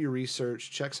 but do your research,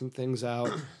 check some things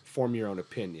out, form your own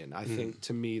opinion. I think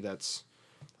to me that's,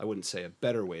 I wouldn't say a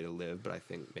better way to live, but I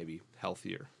think maybe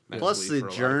healthier. Plus the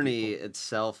journey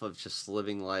itself of just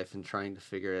living life and trying to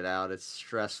figure it out, it's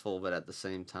stressful, but at the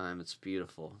same time it's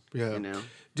beautiful. Yeah. You know?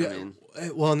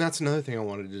 Well, and that's another thing I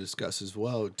wanted to discuss as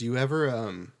well. Do you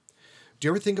ever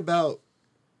think about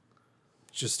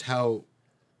just how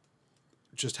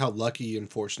lucky and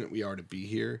fortunate we are to be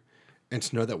here? And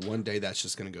to know that one day that's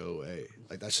just going to go away.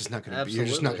 Like, that's just not going to be, you're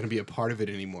just not going to be a part of it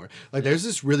anymore. Like, there's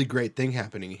this really great thing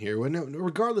happening here.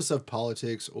 Regardless of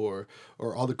politics or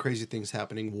all the crazy things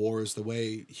happening, wars, the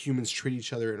way humans treat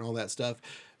each other and all that stuff.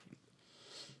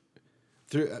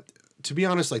 To be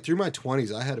honest, like, through my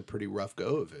 20s, I had a pretty rough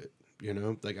go of it. You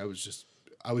know? Like, I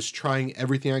was trying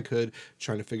everything I could,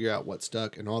 trying to figure out what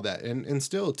stuck and all that. And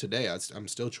still today, I'm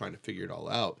still trying to figure it all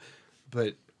out.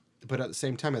 But at the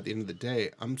same time, at the end of the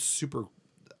day,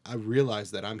 I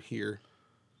realize that I'm here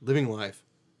living life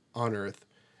on Earth,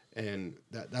 and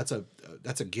that's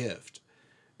a gift,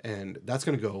 and that's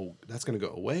gonna go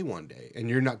away one day, and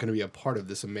you're not gonna be a part of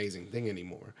this amazing thing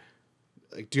anymore.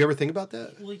 Like, do you ever think about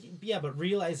that? Well, yeah, but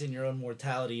realizing your own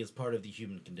mortality is part of the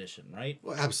human condition, right?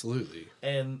 Well, absolutely.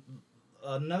 And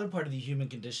another part of the human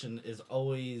condition is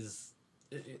always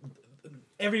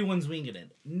everyone's winging it.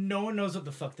 No one knows what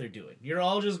the fuck they're doing. You're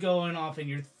all just going off and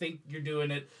you think you're doing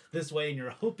it this way and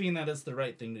you're hoping that it's the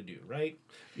right thing to do, right?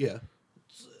 Yeah.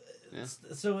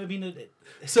 So I mean,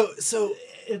 it's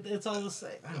all the same.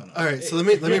 I don't know. All right, so let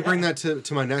me bring that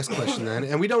to my next question then.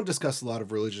 And we don't discuss a lot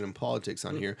of religion and politics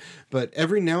on here, but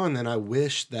every now and then I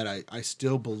wish that I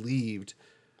still believed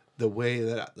the way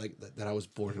that I was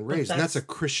born and raised, and that's a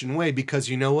Christian way, because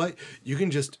you know what, you can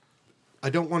just. I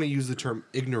don't want to use the term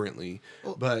ignorantly,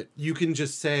 but you can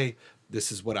just say,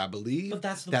 this is what I believe. But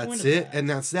that's the point of it, that. and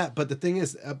that's that. But the thing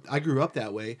is, I grew up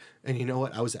that way, and you know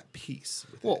what? I was at peace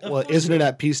with it. Well, isn't it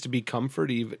at peace to be comfort,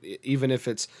 even if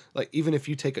it's like, even if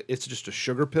you take it's just a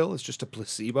sugar pill, it's just a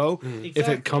placebo. Exactly. If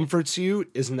it comforts you,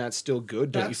 isn't that still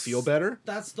good? Don't you feel better?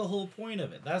 That's the whole point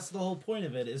of it. That's the whole point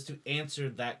of it, is to answer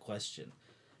that question,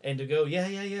 and to go,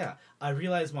 yeah. I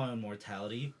realize my own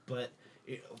mortality, but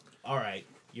all right.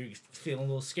 You're feeling a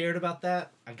little scared about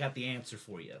that? I got the answer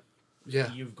for you.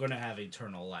 Yeah. You're going to have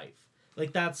eternal life.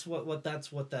 Like, that's what that's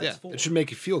for. It should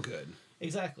make you feel good.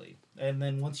 Exactly. And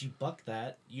then once you buck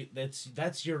that,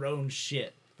 that's your own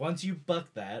shit. Once you buck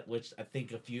that, which I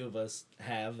think a few of us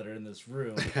have that are in this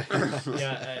room,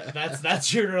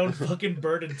 that's your own fucking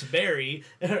burden to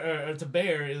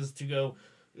bear, is to go,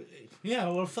 Yeah,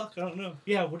 well, fuck, I don't know.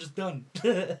 Yeah, we're just done.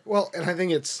 Well, and I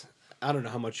think I don't know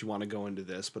how much you want to go into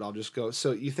this, but I'll just go.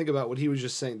 So you think about what he was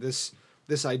just saying, this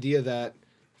idea that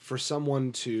for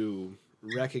someone to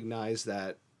recognize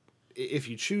that if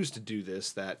you choose to do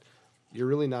this, that you're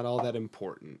really not all that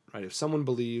important, right? If someone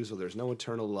believes, well, there's no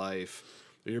eternal life,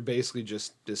 you're basically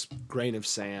just this grain of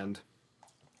sand.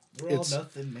 We're all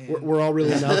nothing, man. We're all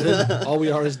really nothing. All we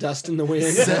are is dust in the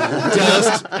wind.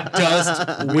 dust,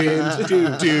 wind,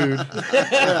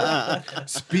 dude.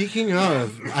 Speaking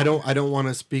of, I don't want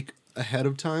to speak ahead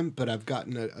of time, but I've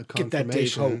gotten a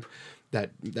confirmation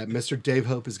that Mr. Dave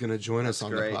Hope is going to join us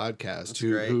on great. the podcast, That's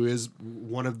who is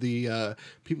one of the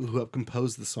people who have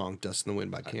composed the song "Dust in the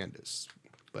Wind" by Candace.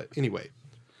 But anyway,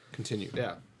 continue.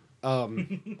 Yeah.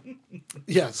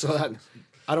 Yeah, so that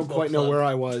I don't quite know where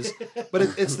I was, but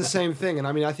it's the same thing. And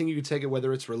I mean, I think you could take it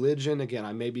whether it's religion. Again,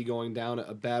 I may be going down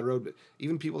a bad road, but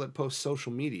even people that post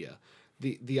social media,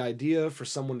 the idea for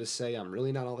someone to say, I'm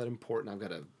really not all that important. I've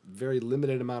got a very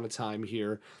limited amount of time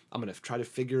here. I'm going to try to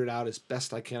figure it out as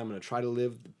best I can. I'm going to try to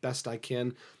live the best I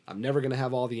can. I'm never going to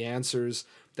have all the answers.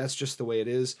 That's just the way it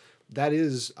is. That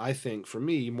is, I think, for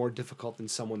me, more difficult than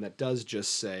someone that does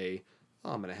just say,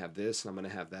 oh, I'm going to have this, and I'm going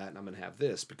to have that, and I'm going to have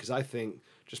this. Because I think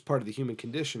just part of the human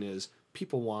condition is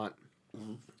people want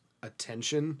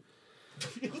attention.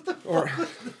 Or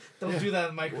don't do that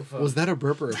in the microphone. Was that a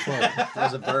burp or a fart? That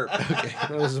was a burp. Okay,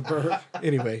 That was a burp.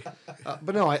 anyway,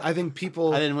 But no, I think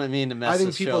people... I didn't mean to mess I think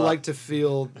this people show like up. to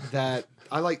feel that...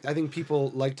 I think people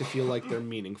like to feel like they're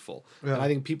meaningful. Yeah. And I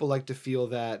think people like to feel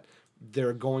that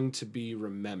they're going to be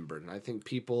remembered. And I think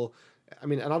people... I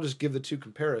mean, and I'll just give the two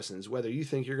comparisons. Whether you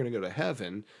think you're going to go to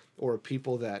heaven or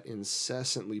people that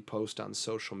incessantly post on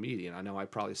social media. And I know I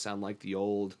probably sound like the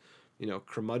old,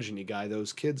 curmudgeon-y guy,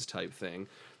 those kids type thing.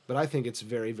 But I think it's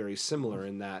very, very similar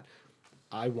in that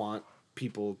I want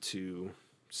people to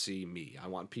see me. I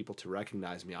want people to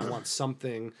recognize me. I want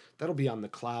something that'll be on the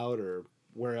cloud or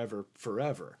wherever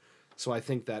forever. So I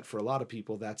think that for a lot of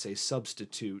people, that's a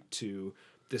substitute to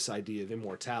this idea of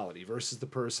immortality versus the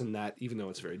person that, even though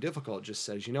it's very difficult, just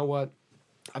says, you know what,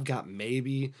 I've got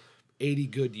maybe 80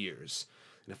 good years.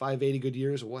 And if I have 80 good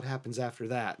years, what happens after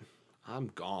that?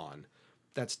 I'm gone.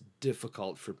 That's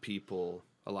difficult for people,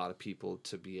 a lot of people,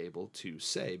 to be able to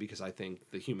say, because I think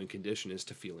the human condition is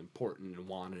to feel important and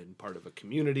wanted and part of a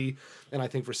community. And I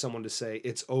think for someone to say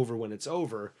it's over when it's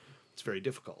over, it's very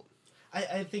difficult.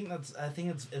 I think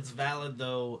it's valid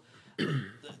though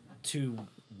to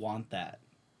want that.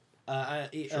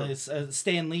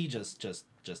 Stan Lee just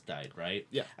died, right?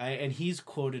 Yeah. And he's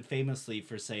quoted famously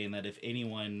for saying that if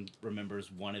anyone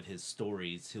remembers one of his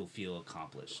stories, he'll feel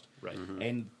accomplished. Right. Mm-hmm.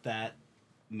 And that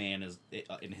man is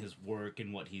in his work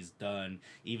and what he's done,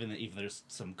 even if there's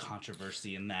some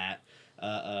controversy in that,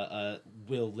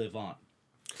 will live on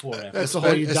forever. That's the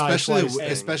whole you die especially twice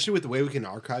thing. especially with the way we can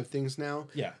archive things now.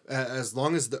 Yeah. As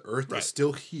long as the Earth Right. is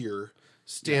still here,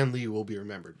 Stan Lee will be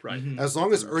remembered. Right. Mm-hmm. As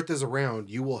long as Earth is around,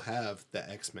 you will have the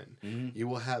X-Men. Mm-hmm. You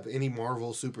will have any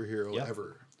Marvel superhero Yep.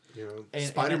 ever. And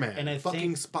Spider-Man. I fucking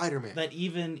think Spider-Man. that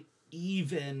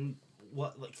even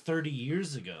like 30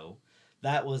 years ago,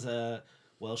 that was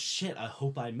well, shit, I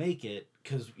hope I make it,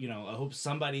 because, I hope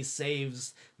somebody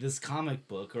saves this comic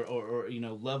book or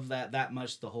love that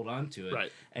much to hold on to it.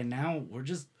 Right. And now we're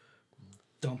just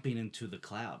dumping into the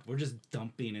cloud. We're just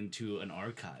dumping into an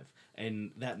archive.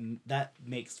 And that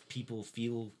makes people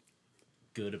feel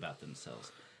good about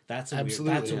themselves. That's a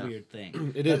Absolutely, weird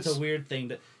thing. It That's is. a weird thing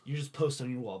that you just post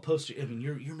on your wall.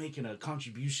 You're making a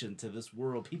contribution to this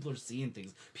world. People are seeing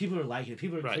things. People are liking it.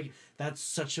 People are Right. clicking. That's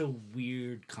such a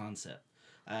weird concept.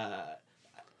 I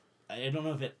don't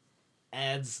know if it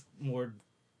adds more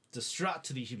distraught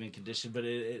to the human condition, but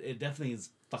it definitely is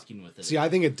fucking with it. See, I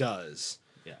think it does.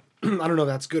 Yeah. I don't know if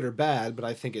that's good or bad, but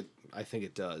I think it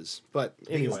does. But I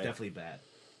think it's anyway, definitely bad.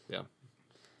 yeah.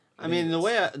 I mean, the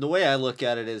way I look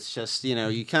at it is just,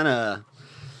 you kind of,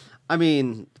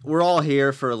 we're all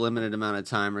here for a limited amount of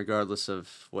time, regardless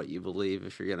of what you believe,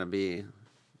 if you're going to be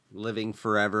living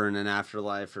forever in an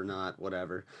afterlife or not,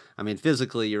 whatever. I mean,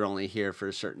 physically, you're only here for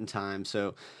a certain time.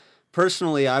 So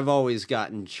personally, I've always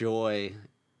gotten joy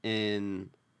in,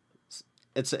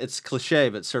 it's cliche,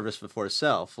 but service before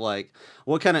self. Like,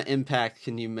 what kind of impact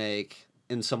can you make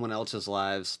in someone else's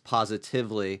lives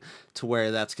positively to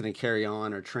where that's going to carry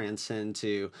on or transcend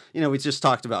to, we just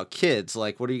talked about kids.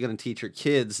 Like, what are you going to teach your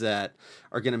kids that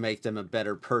are going to make them a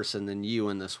better person than you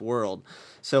in this world?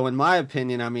 So in my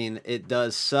opinion, it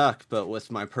does suck, but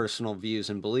with my personal views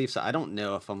and beliefs, I don't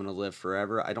know if I'm going to live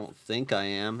forever. I don't think I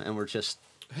am. And we're just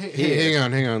Hey,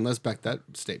 hang on. Let's back that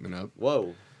statement up.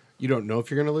 whoa. You don't know if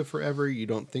you're gonna live forever. You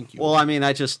don't think you. Well, will. I mean,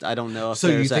 I don't know if So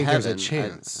you there's think a there's a heaven.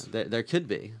 chance? There could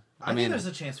be. I think there's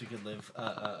a chance we could live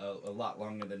a lot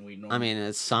longer than we normally. I mean,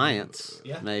 it's science.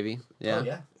 Yeah. Maybe. Yeah. Oh,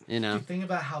 yeah. You know. Dude, think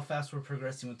about how fast we're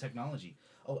progressing with technology.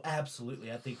 Oh,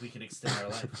 absolutely. I think we could extend our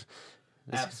life.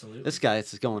 Absolutely. This guy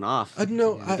is going off.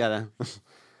 No, You gotta.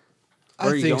 I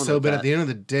Where are you think going so, with but at that? the end of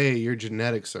the day, your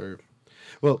genetics are.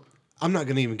 Well, I'm not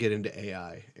gonna even get into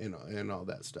AI and all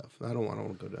that stuff. I don't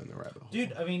want to go down the rabbit hole.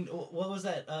 Dude, I mean, what was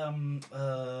that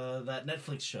that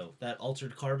Netflix show, that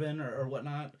Altered Carbon or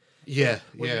whatnot? Yeah,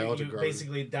 Where Altered you're Carbon.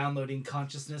 basically downloading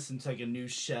consciousness into like a new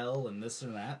shell and this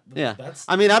and that. Yeah. That's.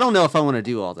 I mean, I don't know if I want to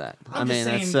do all that. I'm just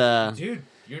saying, that's. dude,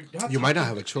 You might not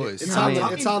have a choice. It's You're on not the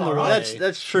talking it's on the far way. off.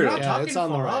 That's true. You're not Yeah, talking it's on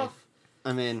the far way. off.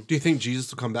 I mean, Do you think Jesus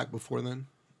will come back before then?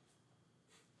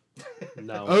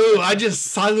 No, Oh, I just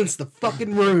silenced the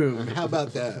fucking room. How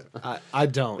about that? I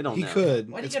don't. We don't He know. could.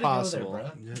 Why do you It's gotta possible.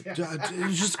 go there, bro? It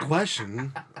was just a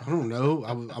question. I don't know.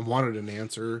 I wanted an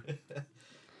answer.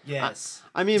 Yes.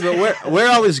 I mean, but where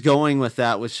I was going with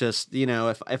that was just, you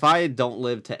know, if I don't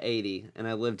live to 80 and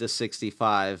I live to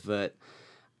 65, but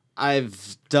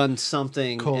I've done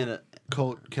something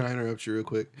Colt, can I interrupt you real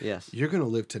quick? Yes. You're gonna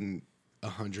live to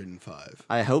 105.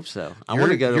 I hope so. I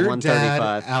want to go to your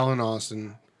 135. Dad, Alan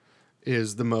Austin,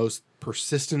 is the most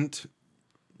persistent.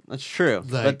 That's true.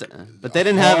 Like, but they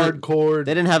didn't have hardcore.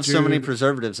 they didn't have so many dude.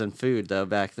 preservatives in food though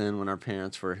back then when our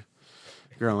parents were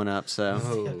growing up. So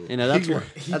Oh. you know that's why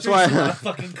He that's drinks a lot why of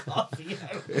fucking coffee.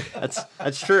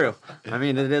 that's true. I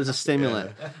mean, it is a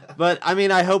stimulant. But I mean,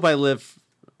 I hope I live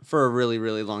for a really,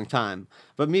 really long time.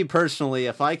 But me personally,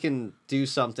 if I can do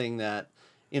something that,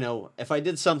 you know, if I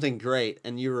did something great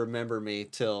and you remember me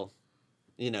till,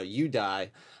 you know, you die,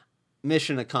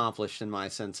 mission accomplished in my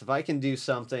sense. If I can do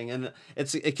something, and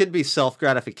it could be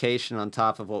self-gratification on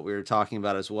top of what we were talking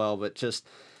about as well, but just,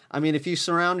 I mean, if you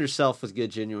surround yourself with good,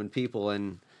 genuine people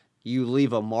and you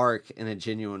leave a mark in a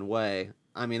genuine way,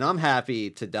 I mean, I'm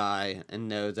happy to die and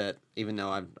know that even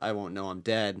though I won't know I'm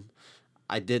dead,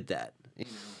 I did that. You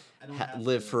know,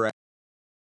 live forever.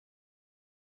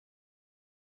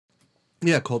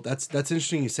 Yeah, Colt. That's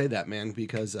interesting you say that, man,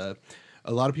 because a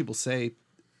lot of people say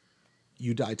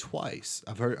you die twice.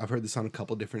 I've heard this on a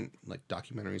couple different like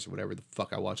documentaries or whatever the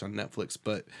fuck I watch on Netflix,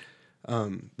 but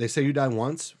they say you die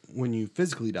once when you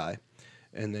physically die,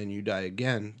 and then you die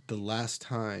again the last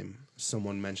time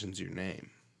someone mentions your name.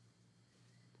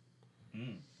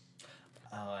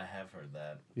 Oh, I have heard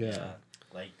that. Yeah.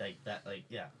 Like that.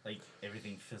 Like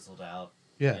everything fizzled out.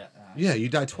 Yeah, you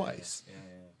die twice.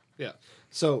 Yeah.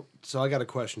 So I got a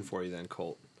question for you then,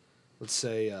 Colt. Let's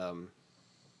say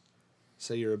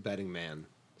say you're a betting man.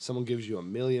 Someone gives you $1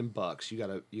 million. You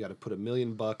gotta put $1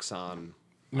 million on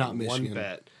Not one Michigan.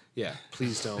 bet. Yeah,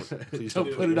 please don't. Please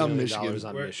Don't put it on Michigan.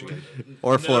 On Michigan.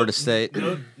 Or Florida State.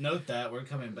 Note that we're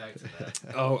coming back to that.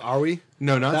 Oh, are we?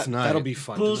 No, not tonight. That'll be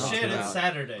fun. to talk Bullshit. It's about.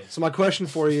 Saturday. So my question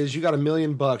for you is: you got $1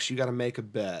 million. You got to make a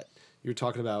bet. You're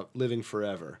talking about living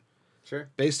forever. Sure.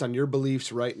 Based on your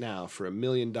beliefs right now, for $1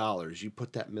 million, you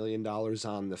put that $1 million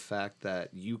on the fact that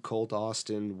you, Colt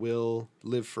Austin, will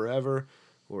live forever,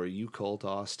 or you, Colt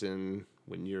Austin,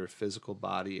 when your physical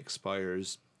body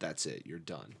expires, that's it, you're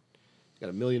done. You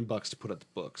got $1 million to put at the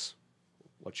books.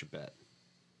 What's your bet?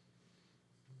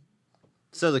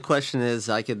 So the question is,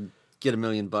 I could get $1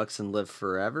 million and live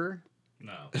forever?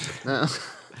 No. No.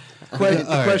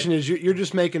 The question is, you're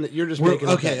just making it. You're just making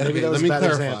it. Okay. Maybe that was Let me a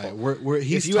bad clarify. example.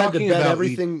 He's If you had to talking bet about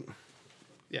everything.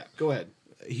 Yeah, go ahead.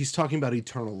 he's talking about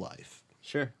eternal life.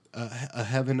 Sure. A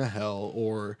heaven, a hell,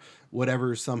 or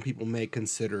whatever some people may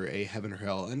consider a heaven or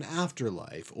hell, an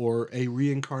afterlife, or a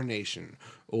reincarnation,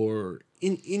 or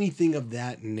anything of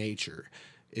that nature.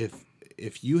 If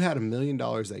you had $1 million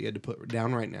that you had to put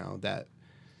down right now, that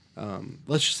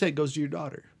let's just say it goes to your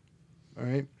daughter, all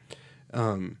right?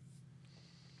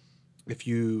 If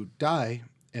you die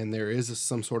and there is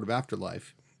some sort of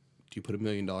afterlife, do you put $1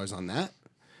 million on that,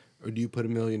 or do you put $1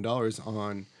 million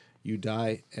on you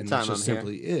die and that's just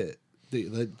simply it?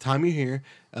 The time you're here,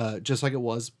 just like it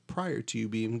was prior to you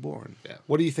being born. Yeah.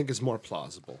 What do you think is more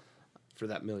plausible for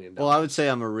that $1 million? Well, I would say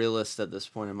I'm a realist at this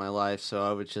point in my life,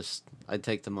 so I'd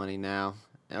take the money now,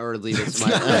 or leave it to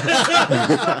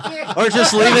my, or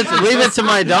just leave it to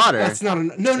my daughter. That's not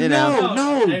no. You know?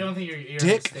 No. I don't think you're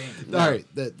Dick. understanding. All right.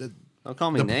 Don't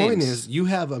call me The names. point is, you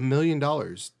have $1 million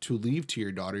to leave to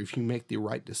your daughter if you make the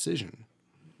right decision.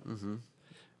 Mm-hmm.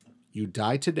 You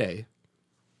die today,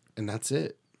 and that's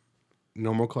it.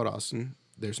 No more Colt Austin.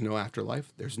 There's no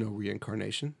afterlife. There's no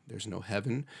reincarnation. There's no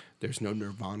heaven. There's no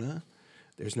nirvana.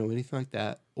 There's no anything like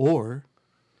that. Or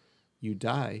you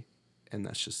die, and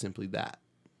that's just simply that.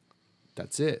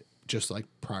 That's it. just like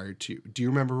prior to. Do you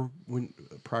remember when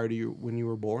you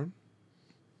were born?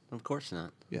 Of course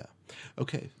not. Yeah.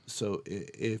 Okay. So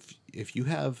if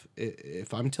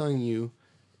I'm telling you,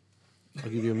 I'll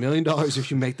give you $1 million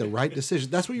if you make the right decision.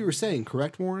 That's what you were saying,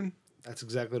 correct, Warren? That's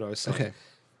exactly what I was saying. Okay.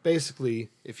 Basically,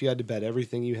 if you had to bet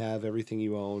everything you have, everything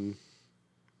you own,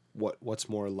 what's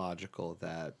more logical,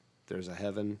 that there's a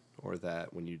heaven or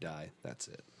that when you die, that's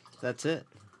it? That's it.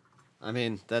 I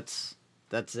mean, that's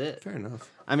it. Fair enough.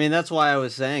 I mean, that's why I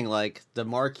was saying, like, the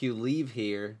mark you leave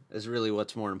here is really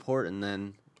what's more important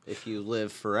than if you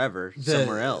live forever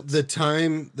somewhere else. The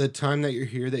time that you're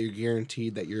here, that you're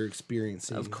guaranteed that you're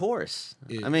experiencing. Of course.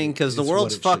 It- I mean, because the it's world's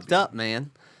what it should fucked be. up,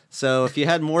 man. So if you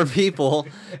had more people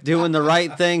doing the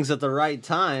right things at the right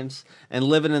times and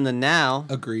living in the now,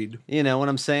 Agreed. you know what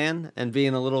I'm saying? And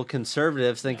being a little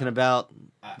conservative, thinking about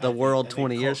the world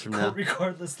 20 years from now. Colt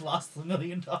Regardless lost $1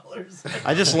 million.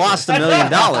 I just lost $1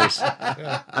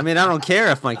 million. I mean, I don't care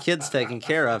if my kid's taken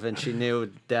care of and she knew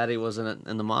Daddy wasn't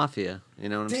in the mafia. You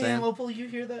know what I'm Damn, saying? Opal, you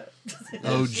hear that?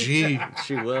 Oh, gee.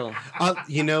 She will.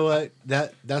 You know what?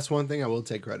 That's one thing I will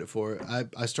take credit for.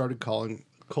 I started calling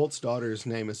Colt's daughter's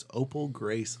name is Opal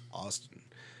Grace Austin,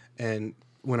 and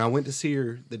when I went to see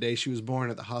her the day she was born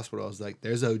at the hospital, I was like,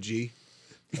 "There's OG."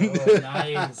 Oh,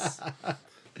 nice.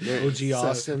 OG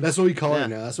Austin. That's what we call Yeah. her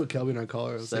now. That's what Kelby and I call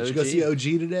her. I was So like, "Should you go see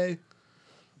OG today?"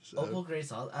 Opal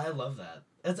Grace, I love that.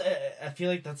 I feel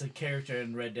like that's a character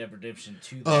in Red Dead Redemption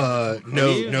 2.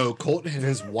 No. Colt and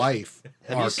his wife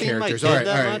Have are you seen my characters. kid All right,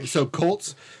 that all right. much? So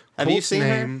Colt's Have you Colt's seen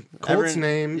name, her? Colt's Ever-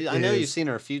 name. I know is- you've seen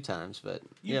her a few times, but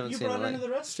you haven't You seen her. brought her Like, into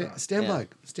the restaurant.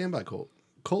 Stand by, Colt.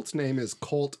 Colt's name is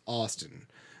Colt Austin.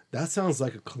 That sounds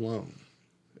like a cologne.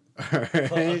 All right.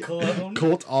 A cologne?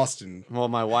 Colt Austin. well,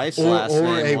 my wife's Or last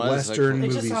name a was Western It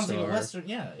movie just sounds like a star. Western.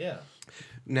 Yeah.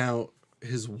 Now,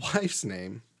 his wife's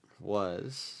name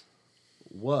was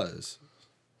was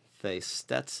Faith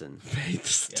Stetson. Faith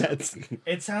Stetson.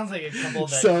 It sounds like a couple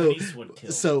that So, Clint Eastwood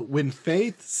killed. so when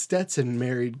Faith Stetson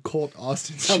married Colt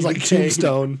Austin, Sounds like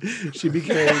Tombstone. She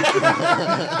became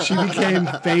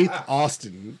Faith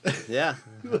Austin. Yeah.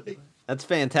 That's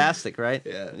fantastic, right?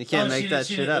 Yeah. You can't make that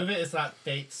she shit didn't up. move it. It's not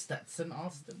Faith Stetson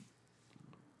Austin.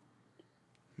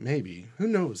 Maybe. Who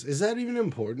knows? Is that even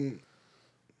important?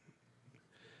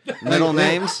 Middle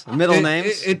names? Middle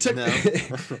names? It took No.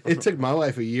 it took my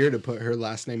wife a year to put her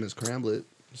last name as Cramblet.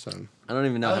 So I don't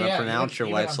even know how to you pronounce went- your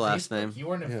you went wife's on last Facebook.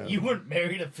 name. Yeah. You weren't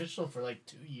married official for like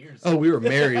 2 years. oh, we were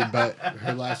married, but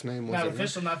her last name Not wasn't.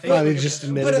 official, not Facebook. Probably just official.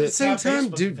 admitted But at it. the same Not time,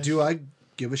 Facebook do official. I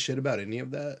give a shit about any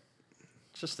of that?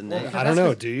 Just a Well, name. that's I don't know,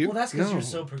 'cause- do you? Well, that's because No. you're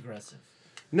so progressive.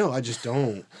 No, I just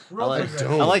don't. Real I progressive.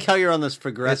 don't. like how you're on this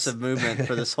progressive movement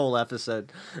for this whole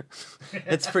episode.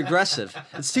 It's progressive.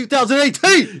 It's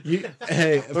 2018.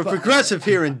 Hey, We're progressive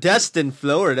here in Destin,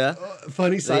 Florida.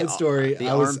 funny side story. the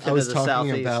I was armpit of the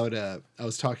talking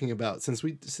southeast. about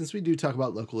since we do talk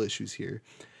about local issues here.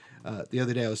 The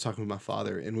other day I was talking with my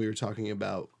father and we were talking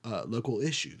about local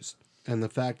issues and the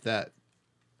fact that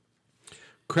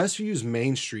Crestview's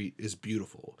Main Street is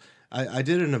beautiful. I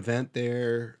did an event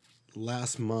there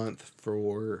last month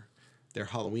for their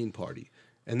Halloween party.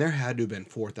 And there had to have been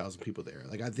 4,000 people there.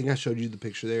 Like, I think I showed you the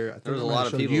picture there. I think There was I a might lot have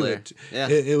of showed people you there. it. Yeah.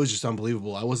 It was just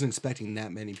unbelievable. I wasn't expecting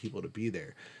that many people to be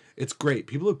there. It's great.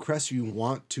 People at Crestview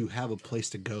want to have a place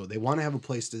to go. They want to have a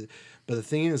place to... But the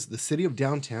thing is, the city of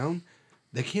downtown,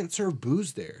 they can't serve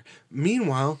booze there.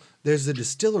 Meanwhile, there's a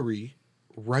distillery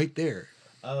right there.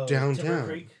 Oh, Downtown. Timber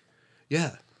Creek.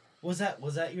 Yeah. Was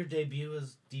that your debut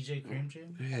as DJ Cream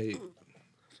Jam? Hey,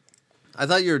 I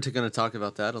thought you were going to talk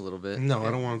about that a little bit. no,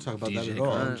 I don't want to talk about that DJ at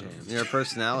all. Crumb. Your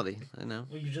personality, I know.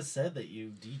 Well, you just said that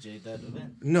you DJ'd that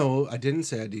event. No, I didn't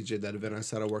say I DJ'd that event. I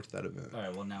said I worked that event. All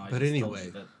right. Well, now I But just anyway. told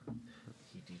you that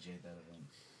he DJ'd that event.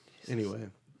 Anyway,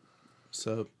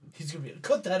 so He's gonna be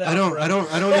cut that out. I don't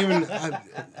bro. even.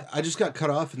 I just got cut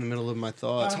off in the middle of my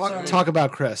thoughts. sorry. Talk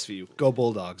about Crestview. Go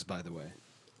Bulldogs, by the way.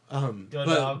 Go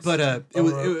But Dogs. it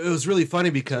was really funny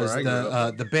because That's where I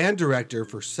grew the band director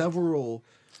for several,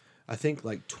 I think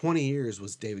like 20 years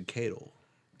was David Cadle,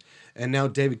 and now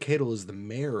David Cadle is the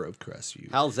mayor of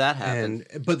Crestview. How's that happen?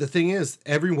 But the thing is,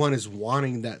 everyone is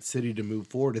wanting that city to move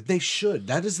forward. They should.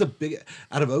 That is the big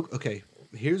out of Oak. Okay,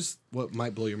 here's what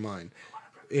might blow your mind.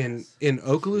 In Be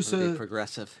Okaloosa,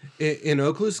 progressive. in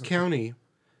Okaloosa County,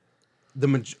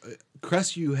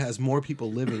 Crestview has more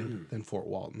people living than Fort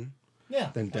Walton, yeah,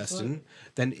 than absolutely. Destin,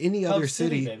 than any Hub other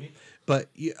City, city. baby. But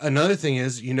another thing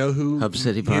is, you know who Hub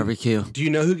City you- barbecue. Do you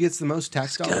know who gets the most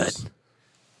tax dollars?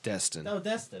 Destin. No,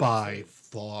 Destin. By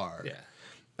far.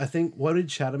 Yeah. I think, what did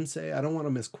Chatham say? I don't want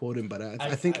to misquote him, but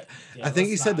I think yeah,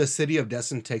 he said not. the city of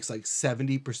Destin takes like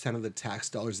 70% of the tax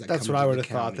dollars that That's come what I into would the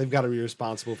have thought. county. They've got to be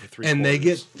responsible for 3/4. And they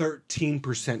get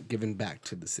 13% given back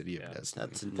to the city of Destin.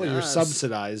 That's Well, you're nuts.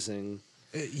 subsidizing,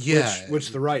 Yeah.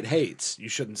 which the right hates. You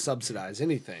shouldn't subsidize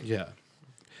anything. Yeah.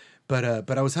 But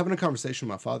I was having a conversation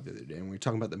with my father the other day, and we were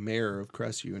talking about the mayor of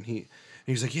Crestview, and he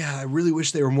was like, yeah, I really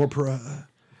wish they were more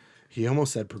he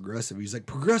almost said progressive. He's like,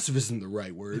 progressive isn't the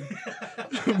right word.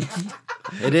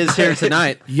 It is here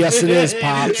tonight. Yes, it is,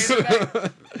 Pops.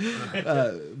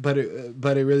 But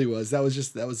it really was. That was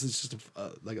just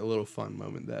like a little fun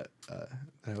moment that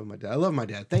I had with my dad. I love my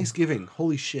dad. Thanksgiving,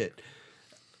 holy shit!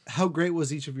 How great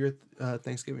was each of your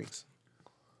Thanksgivings?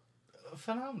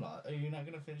 Phenomenal. Are you not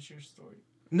gonna finish your story?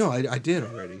 No, I did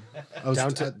already. I was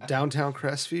Downtown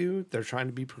Crestview, they're trying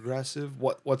to be progressive.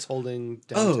 What's holding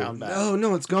downtown back?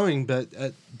 No, it's going. But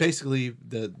basically,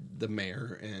 the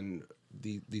mayor and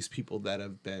these people that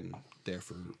have been there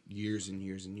for years and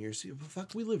years and years. Well,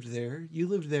 fuck, we lived there. You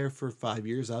lived there for 5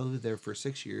 years. I lived there for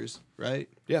 6 years, right?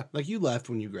 Yeah. Like you left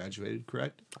when you graduated,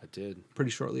 correct? I did. Pretty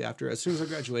shortly after. As soon as I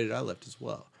graduated, I left as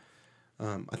well.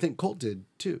 I think Colt did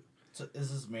too. So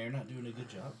is this mayor not doing a good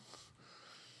job?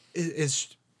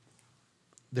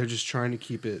 They're just trying to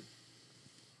keep it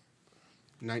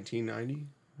 1990,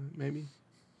 maybe.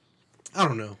 I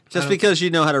don't know. Just because you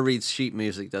know how to read sheet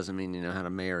music doesn't mean you know how to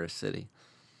mayor a city.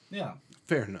 Yeah.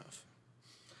 Fair enough.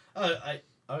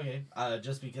 Okay.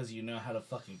 Just because you know how to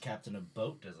fucking captain a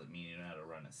boat doesn't mean you know how to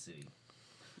run a city.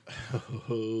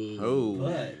 Oh.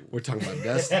 But We're talking about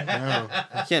Destin now.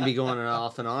 You can't be going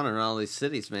off and on in all these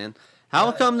cities, man.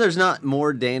 How come there's not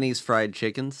more Danny's fried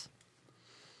chickens?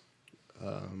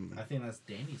 I think that's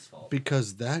Danny's fault.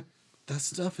 Because that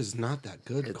stuff is not that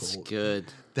good, It's Colt. good.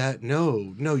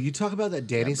 No, you talk about that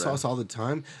Danny bro. sauce all the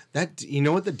time. You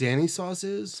know what the Danny sauce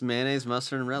is? It's mayonnaise,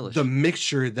 mustard, and relish. The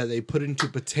mixture that they put into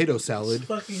potato salad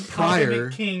Fucking prior.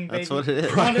 Condiment King, baby. That's what it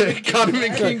is.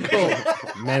 Condiment King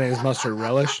Colt. Mayonnaise, mustard,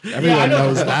 relish. Yeah, I Everyone know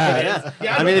knows what that. it is.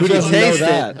 Yeah, I mean, know if what you it is. doesn't know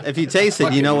taste that?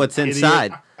 it, you know what's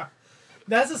inside.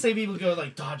 That's the same people go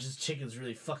like, Dodge's chicken's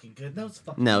really fucking good. No, it's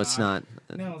fucking No, it's not.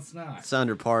 No, it's not. It's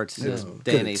under parts. It's Good at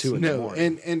Danny's. 2 in the No,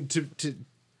 morning. and to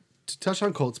touch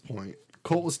on Colt's point,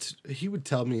 Colt he would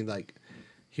tell me like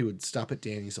he would stop at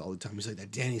Danny's all the time. He's like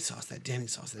that Danny sauce.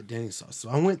 So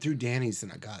I went through Danny's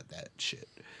and I got that shit,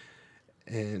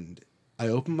 and I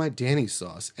opened my Danny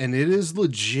sauce and it is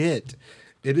legit.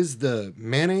 It is the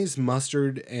mayonnaise,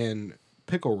 mustard, and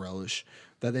pickle relish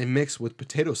that they mix with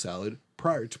potato salad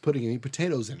prior to putting any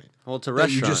potatoes in it. Well, it's a That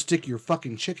you restaurant. just stick your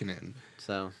fucking chicken in.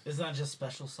 So, It's not just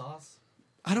special sauce.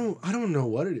 I don't know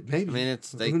what it is. Maybe I mean,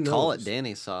 they Who call it knows?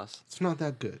 Danny's sauce. It's not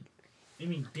that good. You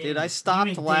mean Danny? Dude, I You stopped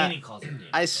mean la- Danny calls it Danny.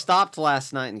 I stopped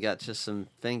last night and got just some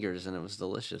fingers, and it was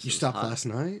delicious. You It was stopped hot. last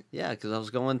night? Yeah, because I was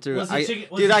going through. Was the I chicken-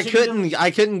 was dude, the I chicken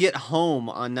couldn't get home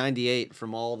on 98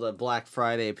 from all the Black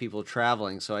Friday people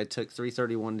traveling, so I took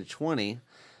 331 to 20,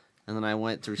 and then I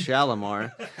went through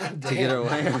Shalimar to get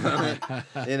away from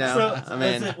it. You know, So, I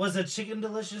mean, was the chicken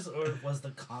delicious or was the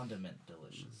condiment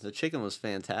delicious? the chicken was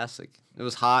fantastic. It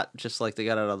was hot, just like they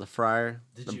got it out of the fryer.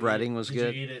 The breading was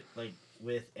good. Did you eat it like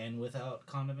with and without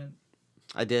condiment?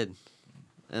 I did.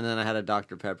 And then I had a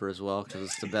Dr. Pepper as well because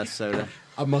it's the best soda.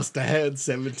 I must have had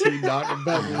 17 Dr.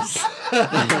 Peppers.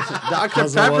 Dr.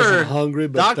 'Cause I wasn't Pepper. hungry,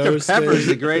 but Dr. thirsty. Pepper's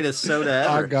the greatest soda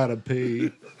I ever. gotta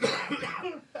pee.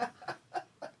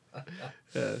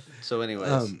 So,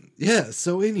 anyways,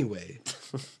 So anyway,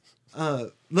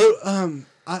 I'm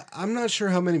not sure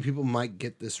how many people might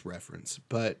get this reference,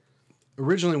 but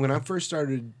originally when I first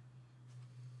started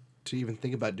to even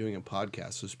think about doing a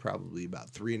podcast was probably about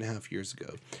 3.5 years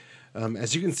ago.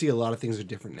 As you can see, a lot of things are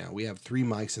different now. We have 3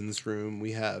 mics in this room.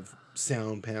 We have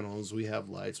sound panels. We have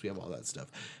lights. We have all that stuff.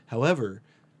 However,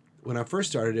 when I first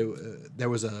started, there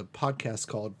was a podcast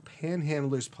called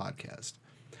Panhandlers Podcast.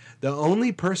 The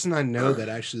only person I know that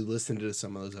actually listened to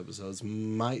some of those episodes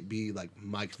might be like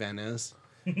Mike Van Ness.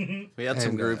 we had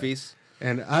some and, groupies.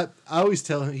 And I always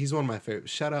tell him he's one of my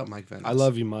favorites. Shout out Mike Van Ness. I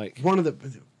love you, Mike. One of the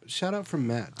shout out from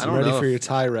Matt. I I'm don't ready know for if- your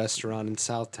Thai restaurant in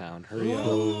Southtown. Hurry up.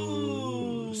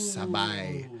 Ooh,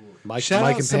 Sabai. Mike, Shout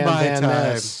Mike out and Pam Sabai Van time.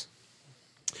 Ness.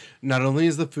 Not only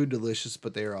is the food delicious,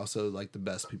 but they are also like the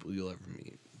best people you'll ever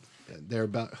meet. They're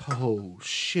about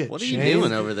shit. What are you Shayne-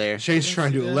 doing over there? Shayne's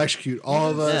trying to electrocute all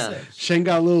of us. Yeah. Shayne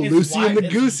got a little Lucy and the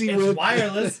Goosey it's with.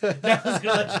 wireless. That was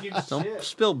gonna let you Don't shit.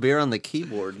 spill beer on the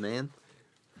keyboard, man.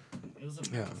 It was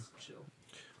a Yeah. chill.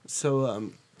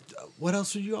 So, what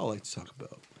else would you all like to talk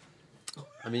about?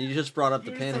 I mean, you just brought up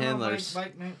the You were talking about Panhandlers.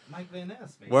 Mike Van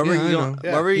Ness, man. Where were Yeah, I you going? know.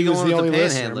 Yeah, Where were he you was going the with the only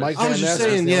listener. Panhandlers? Mike I was Van just Ness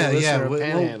is saying, the yeah, only yeah. listener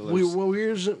of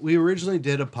Panhandlers. We originally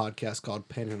did a podcast called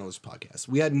Panhandlers Podcast.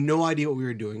 We had no idea what we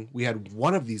were doing. We had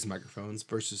one of these microphones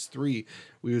versus 3.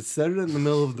 We would set it in the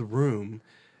middle of the room,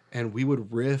 and we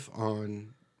would riff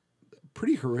on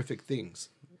pretty horrific things,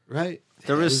 right?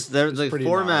 There was the pretty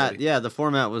format. gnarly. Yeah, the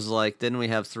format was like, didn't we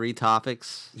have 3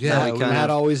 topics? Yeah, That we kinda- Matt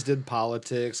always did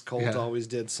politics. Colt Yeah. always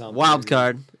did something. wild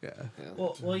card. Yeah.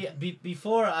 Well, yeah.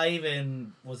 Before I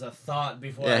even was a thought,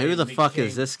 before Yeah, I who even the fuck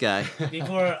is became- this guy?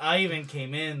 Before I even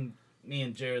came in, me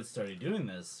and Jared started doing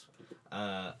this.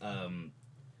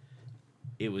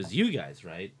 It was you guys,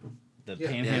 right? The Yeah,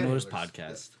 Panhandlers Panhandlers,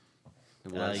 podcast.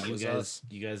 It was.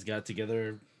 You guys got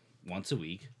together once a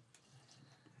week,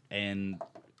 and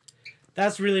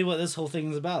that's really what this whole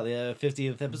thing is about. The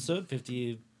 50th episode,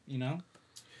 50. You know.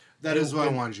 That is why I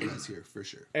wanted you guys here, for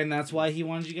sure. And that's why he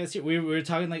wanted you guys here. We were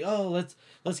talking like, oh,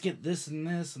 let's get this and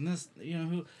this and this. You know,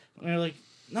 who? And we were like,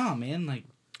 no, man, like,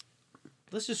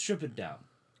 let's just strip it down.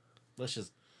 Let's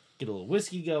just get a little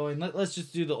whiskey going. Let's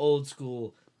just do the old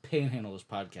school Panhandlers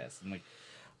podcast. I'm like,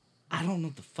 I don't know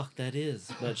what the fuck that is,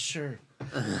 but sure,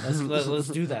 let's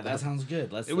do that. That sounds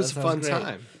good. It was a that fun sounds great.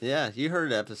 time. Yeah, you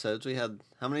heard episodes. We had,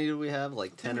 how many did we have?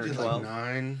 Like 10 or We did 12? Like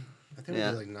 9. I think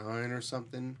Yeah. we did like 9 or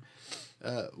something.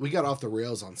 We got off the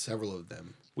rails on several of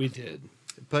them. We did.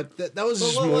 But that was But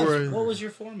just what was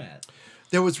your format?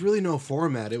 There was really no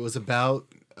format. It was about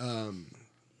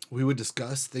we would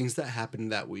discuss things that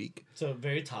happened that week So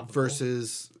very topical.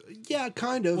 versus take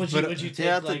Would you take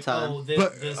Yeah, at the like time. oh this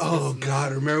but this oh this,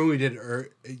 god, remember when we did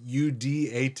UD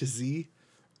A to Z,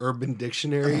 Urban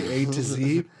Dictionary A to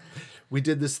Z? We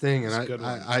did this thing, and That's a good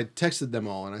one. I texted them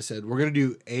all, and I said we're gonna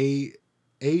do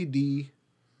AD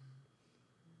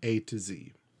A to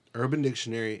Z, Urban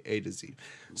Dictionary A to Z.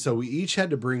 So we each had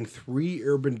to bring 3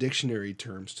 Urban Dictionary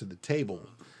terms to the table,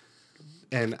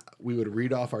 and we would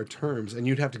read off our terms, and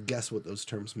you'd have to guess what those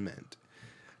terms meant.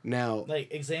 Now,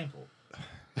 like example.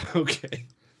 okay.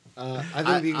 I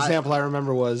think the example I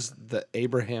remember was the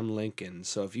Abraham Lincoln.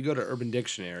 So if you go to Urban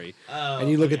Dictionary and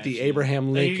you look at the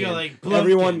Abraham There you go, Lincoln, like, Blumpkin.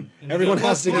 everyone And you everyone go,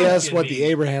 has to "What's guess Blumpkin what the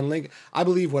mean?" Abraham Lincoln. I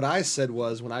believe what I said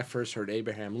was when I first heard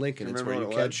Abraham Lincoln, it's Remember where you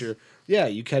what it catch was?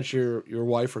 you catch your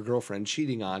wife or girlfriend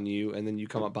cheating on you, and then you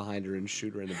come up behind her and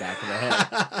shoot her in the back of the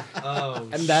head. Oh,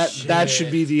 And that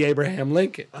should be the Abraham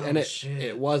Lincoln, Oh, and shit.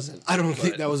 it wasn't. I don't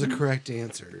think but that was a correct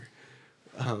answer.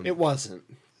 It wasn't.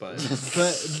 But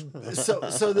But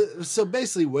so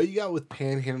basically, what you got with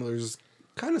Panhandlers is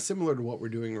kind of similar to what we're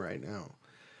doing right now.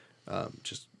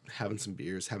 Just having some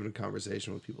beers, having a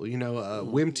conversation with people. You know,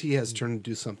 WIMTY has turned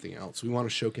into something else. We want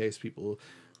to showcase people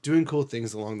doing cool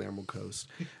things along the Emerald Coast,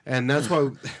 and that's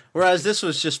why. Whereas this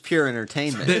was just pure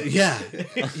entertainment. Yeah,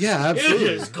 It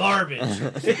absolutely. was garbage.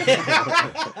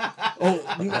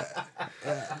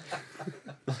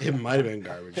 It might have been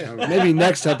garbage. I don't know. maybe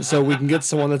next episode we can get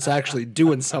someone that's actually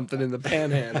doing something in the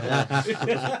Panhandle.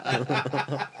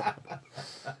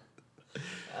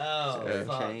 Oh,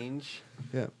 fuck. Change.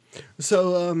 Yeah.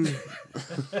 So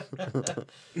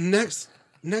next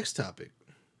topic.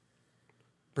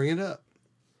 Bring it up.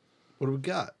 What do we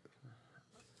got?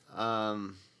 How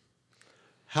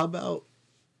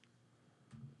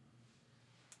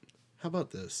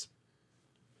about this?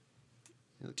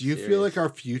 Do you feel like our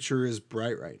future is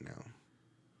bright right now?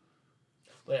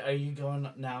 Wait, are you going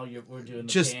now? We're doing the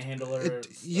Just Panhandler.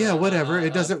 whatever.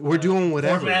 It doesn't. We're doing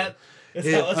whatever. Format. Is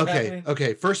that what's happening?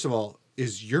 Okay. First of all,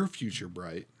 is your future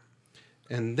bright?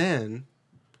 And then,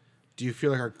 do you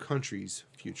feel like our country's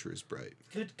future is bright?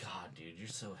 Good God, dude, you're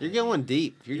so. You're heavy. going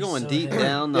deep. You're going so deep heavy.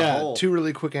 down the Yeah, hole. 2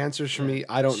 really quick answers for me.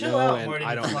 I don't Chill know, out, and Marty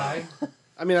I don't know. McFly.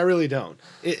 I mean, I really don't.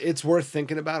 It's worth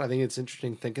thinking about. I think it's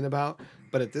interesting thinking about.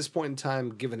 But at this point in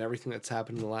time, given everything that's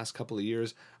happened in the last couple of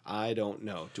years, I don't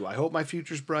know. Do I hope my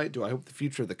future's bright? Do I hope the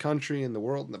future of the country and the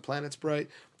world and the planet's bright?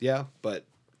 Yeah, but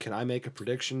can I make a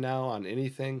prediction now on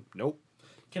anything? Nope.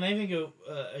 Can I even go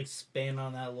expand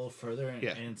on that a little further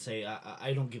Yeah. and say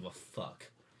I don't give a fuck.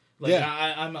 Like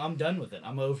Yeah. I'm done with it.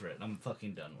 I'm over it. I'm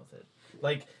fucking done with it.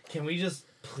 Like, can we just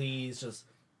please just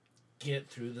get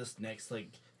through this next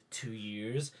 2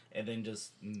 years and then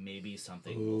just maybe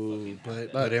something will fucking happen.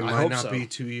 But it I might hope not so. be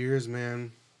 2 years,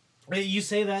 man. Wait, you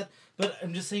say that, but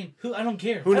I'm just saying, I don't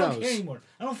care. Who I don't knows? care anymore.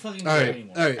 I don't fucking All care right,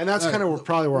 anymore. all right. And that's all kind right. of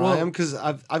probably where Well- I am because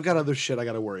I've got other shit I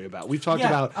got to worry about. We've talked Yeah,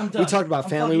 about I'm we done. talked about I'm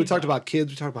family, we fucking talked done. about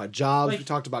kids, we talked about jobs, we Like-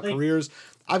 talked about like- careers.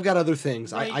 I've got other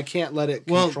things. Like- I can't let it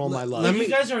Well, control my life. let Like, me- you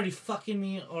guys are already fucking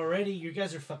me already. You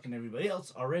guys are fucking everybody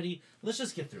else already. Let's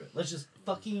just get through it. Let's just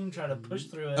fucking try to push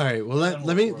through it. All right. Well, Then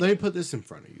let me we'll- put this in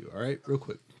front of you. All right, real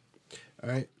quick. All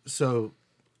right. So,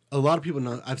 a lot of people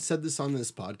know, I've said this on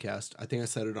this podcast. I think I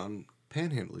said it on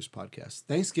Panhandlers Podcast.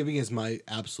 Thanksgiving is my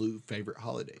absolute favorite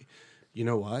holiday. You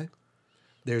know why?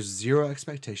 There's zero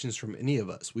expectations from any of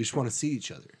us. We just want to see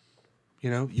each other. You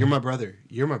know, you're my brother.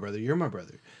 You're my brother. You're my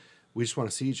brother. We just want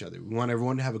to see each other. We want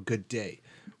everyone to have a good day.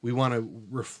 We want to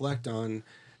reflect on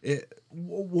it.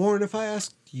 Warren, if I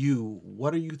asked you,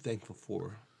 what are you thankful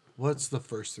for? What's the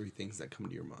first three things that come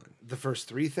to your mind? The first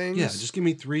three things? Yeah, just give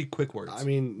me three quick words. I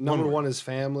mean, number one is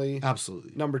family.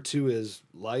 Absolutely. Number two is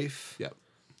life. Yep.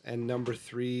 And number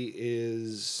three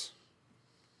is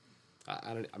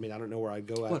I don't know where I'd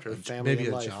go after family maybe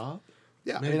and a life. Job?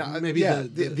 Yeah, Maybe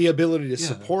the ability to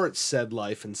support said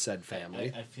life and said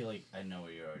family. I feel like I know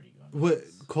where you're already going. What,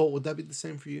 Colt, would that be the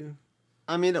same for you?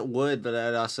 I mean, it would, but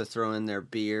I'd also throw in there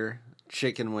beer,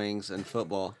 chicken wings, and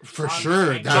football. For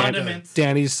sure. Condiments.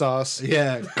 Danny's sauce.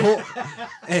 Yeah, Colt.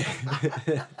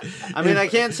 I mean, I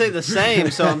can't say the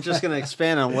same, so I'm just going to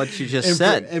expand on what you just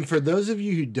said. And for those of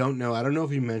you who don't know, I don't know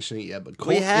if you mentioned it yet, but Colt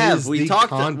We have. is We the talked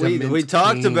condiment we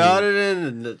talked king. about it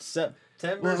in the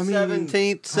September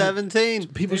 17th, 17.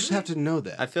 People just have to know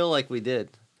that. I feel like we did.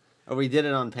 Or we did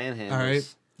it on Panhandlers. All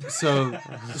right.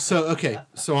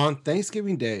 So on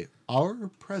Thanksgiving Day, our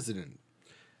president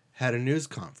had a news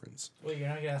conference. Wait, you're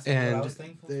not gonna ask me what I was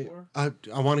thankful for?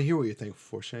 I want to hear what you're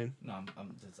thankful for, Shayne. No,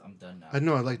 I'm done now. I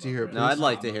know, I'd like to hear it. No, I'd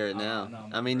like to hear it now.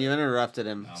 I mean, you interrupted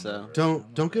him, so.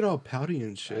 Don't get all pouty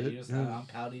and shit. I'm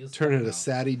pouty as Turn fuck into now.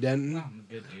 Sadie Denton. I'm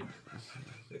good,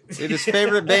 dude. Dude, his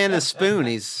favorite band is Spoon.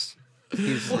 He's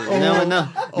no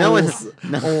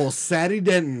one. Oh, Sadie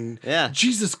Denton. Yeah.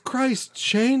 Jesus Christ,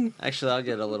 Shayne. Actually, I'll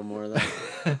get a little more of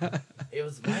that. It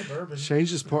was my bourbon. Shayne's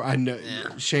just pour. I know.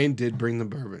 Yeah. Shayne did bring the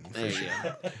bourbon. There you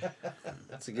go.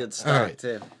 That's a good start, right.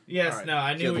 too. Yes, Right. no,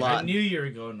 I Good knew luck. you were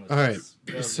going with All right,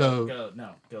 this. so-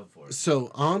 Go for it.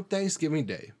 So on Thanksgiving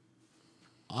Day,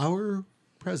 our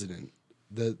president,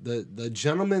 the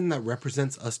gentleman that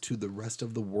represents us to the rest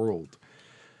of the world,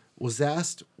 was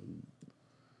asked,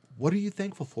 "What are you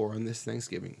thankful for on this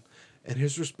Thanksgiving?" And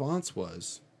his response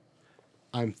was,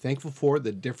 "I'm thankful for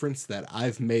the difference that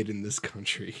I've made in this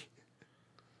country."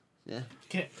 Yeah.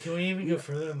 Can we even go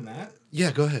further than that?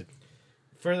 Yeah, go ahead.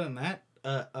 Further than that,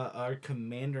 our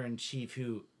commander in chief,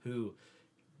 who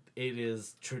it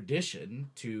is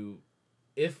tradition to,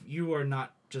 if you are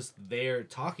not just there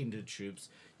talking to troops,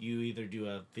 you either do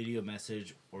a video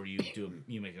message or you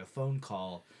make a phone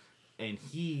call, and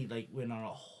he went on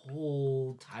a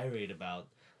whole tirade about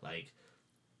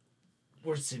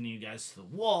we're sending you guys to the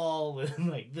wall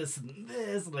and this and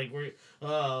this,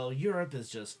 Europe is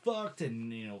just fucked,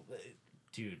 and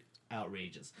dude,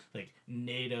 outrageous.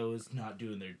 NATO is not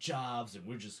doing their jobs, and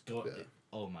we're just going. Yeah.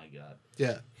 Oh my god.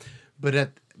 Yeah,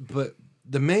 but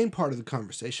the main part of the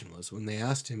conversation was when they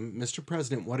asked him, "Mr.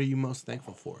 President, what are you most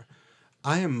thankful for?"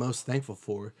 "I am most thankful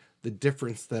for the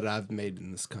difference that I've made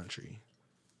in this country."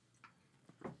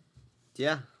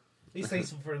 Yeah. He's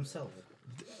thankful for himself.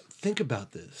 Think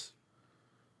about this.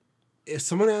 If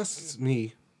someone asks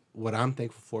me what I'm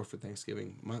thankful for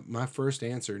Thanksgiving, my first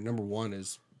answer, number one,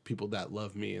 is people that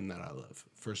love me and that I love,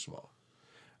 first of all.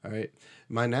 All right?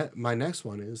 My next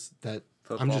one is that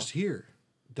Football. I'm just here.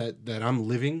 That I'm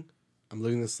living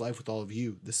this life with all of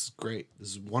you. This is great. This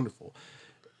is wonderful.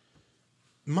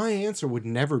 My answer would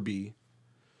never be,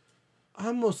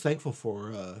 I'm most thankful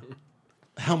for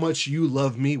how much you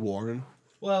love me, Warren.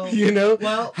 Well,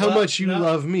 how much you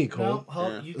love me, Cole.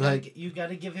 No, you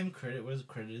gotta give him credit where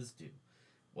credit is due.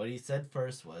 What he said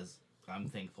first was, "I'm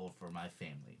thankful for my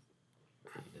family."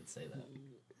 He did say that.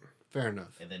 Fair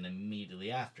enough. And then immediately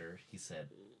after, he said,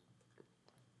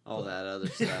 All that other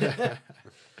stuff.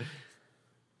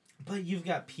 But you've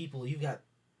got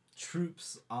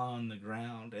troops on the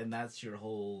ground, and that's your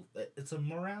whole. It's a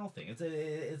morale thing.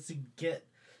 It's to get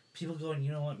people going,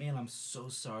 you know what, man, I'm so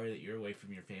sorry that you're away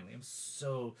from your family. I'm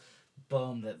so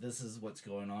bummed that this is what's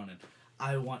going on, and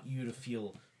I want you to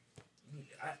feel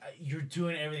you're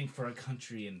doing everything for our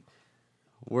country. And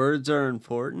Words are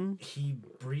important. he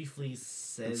briefly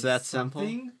says It's that simple?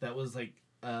 something that was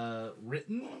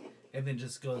written, and then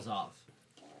just goes off,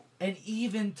 and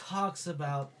even talks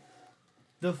about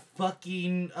the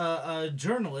fucking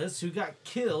journalists who got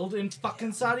killed in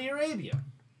fucking Saudi Arabia.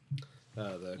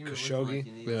 The Khashoggi.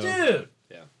 Dude!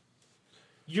 Yeah.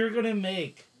 You're gonna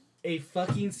make a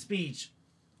fucking speech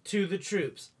to the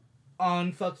troops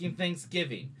on fucking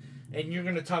Thanksgiving, and you're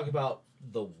gonna talk about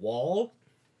the wall?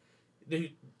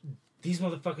 These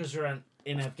motherfuckers are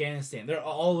in Afghanistan. They're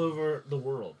all over the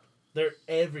world. They're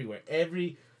everywhere.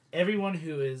 Everyone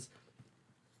who is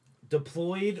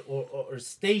deployed or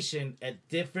stationed at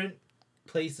different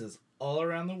places all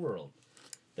around the world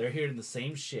They're hearing the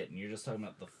same shit, and you're just talking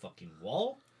about the fucking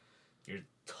wall. You're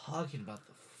talking about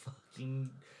the fucking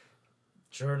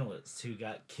journalists who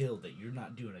got killed that you're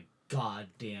not doing a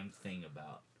goddamn thing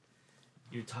about.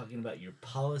 You're talking about your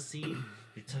policy.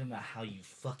 You're talking about how you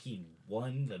fucking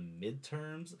won the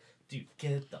midterms. Dude,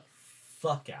 get the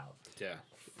fuck out. Yeah.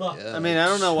 Fuck. I mean, I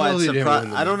don't know why Totally it's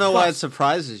different I don't know why it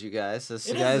surprises you guys. It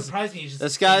doesn't surprise me.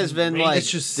 This guy's been like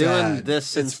It's just doing sad. this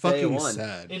since it's day fucking one.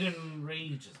 sad. It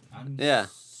enrages me. Yeah,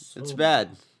 so it's bad.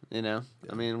 You know,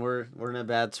 I mean, we're in a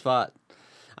bad spot.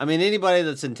 I mean, anybody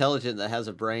that's intelligent that has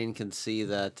a brain can see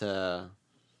that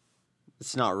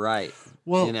it's not right.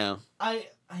 Well, you know, I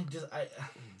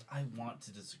want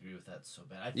to disagree with that so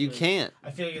bad. I feel you like, can't.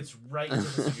 I feel like it's right to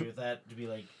disagree with that. To be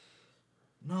like,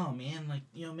 no, man. Like,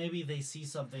 you know, maybe they see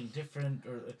something different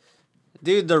or.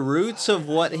 Dude, the roots of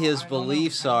what his I don't know.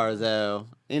 beliefs are, though,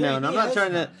 you know, Yeah, and I'm he not has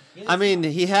trying none. to. I mean,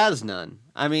 he has none.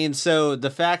 I mean, so the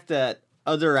fact that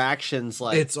other actions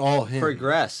like it's all him.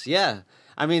 progress, yeah.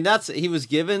 I mean, he was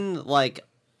given like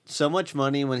so much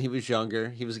money when he was younger.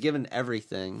 He was given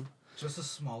everything. Just a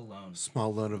small loan.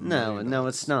 Small loan of No,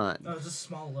 it's not. No, it's a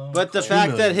small loan. But the Cole.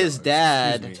 fact that $2 his million.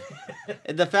 dad, Excuse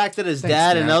me. the fact that his Thanks,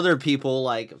 dad and Matt. other people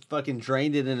like fucking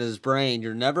drained it in his brain.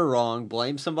 You're never wrong.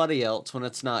 Blame somebody else when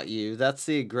it's not you. That's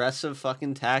the aggressive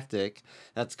fucking tactic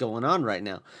that's going on right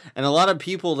now. And a lot of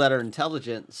people that are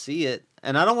intelligent see it.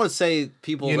 And I don't want to say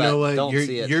people You that know what? don't You're,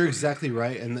 see it. you're exactly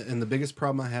right. And the biggest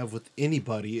problem I have with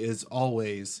anybody is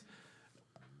always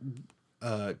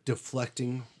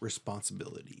deflecting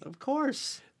responsibility. Of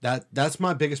course. That's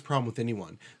my biggest problem with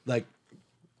anyone. Like,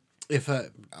 if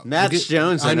Matt's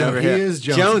Jonesing I know over he here. is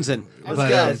Jonesing. This But,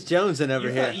 guy's Jonesing over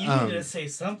You here. thought you needed to say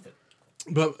something.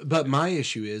 But my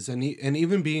issue is, and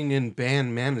even being in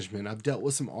band management, I've dealt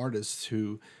with some artists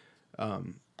who,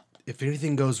 if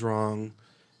anything goes wrong,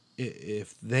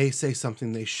 if they say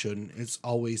something they shouldn't, it's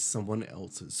always someone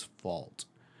else's fault.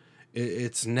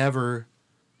 It's never,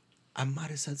 I might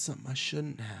have said something I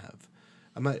shouldn't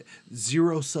have.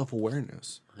 Zero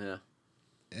self-awareness. Yeah.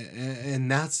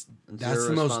 And that's Zero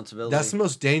responsibility. the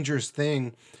most dangerous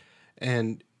thing.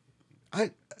 And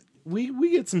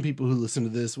we get some people who listen to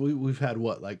this. We've had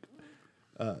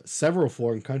several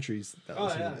foreign countries that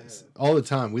listen to this all the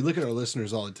time. We look at our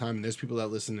listeners all the time, and there's people that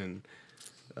listen in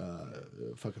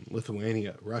fucking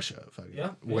Lithuania, Russia,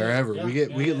 wherever. We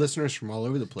get listeners from all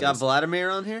over the place. Got Vladimir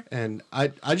on here? And I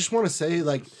just want to say,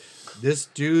 like, this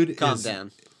dude Calm is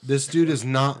down. This dude is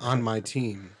not on my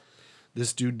team.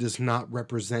 This dude does not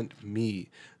represent me.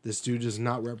 This dude does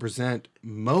not represent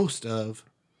most of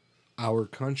our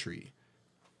country.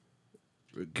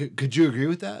 Could you agree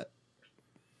with that?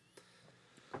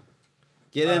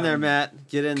 Get in there, Matt.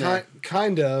 Get in there.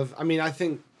 Kind of. I mean, I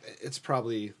think it's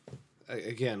probably,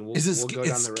 again, we'll go down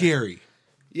It's the scary.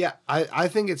 Yeah, I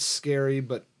think it's scary,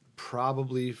 but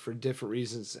probably for different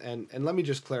reasons. And let me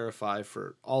just clarify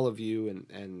for all of you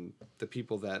and the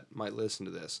people that might listen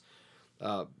to this.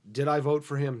 Did I vote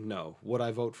for him? No. Would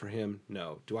I vote for him?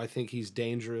 No. Do I think he's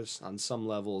dangerous on some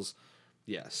levels?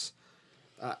 Yes.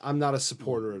 I'm not a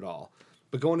supporter at all.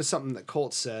 But going to something that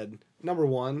Colt said, number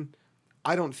one,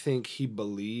 I don't think he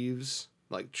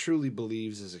truly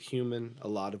believes as a human a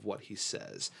lot of what he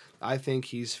says. I think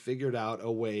he's figured out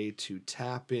a way to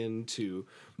tap into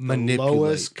the Manipulate.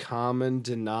 lowest common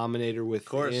denominator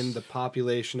within the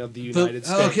population of the United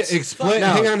States. Okay, explain.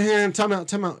 Now- Hang on. Time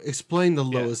out. Explain the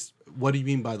lowest. What do you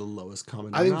mean by the lowest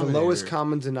common I denominator? think the lowest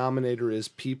common denominator is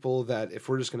people that, if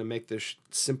we're just going to make this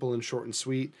simple and short and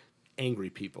sweet, angry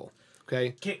people.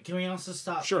 Okay? Can we also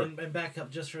stop Sure. and back up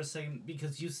just for a second?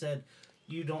 Because you said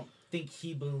you don't think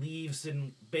he believes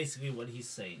in basically what he's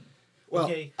saying. Well,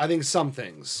 Okay. I think some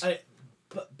things.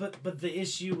 But the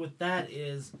issue with that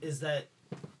is that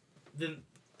then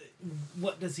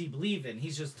what does he believe in?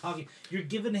 He's just talking. You're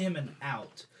giving him an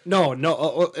out. No,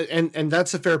 and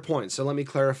that's a fair point. So let me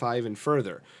clarify even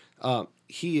further.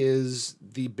 He is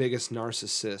the biggest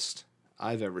narcissist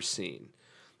I've ever seen.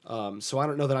 So I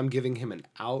don't know that I'm giving him an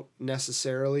out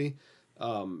necessarily,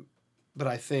 but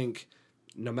I think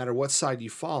no matter what side you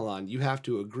fall on, you have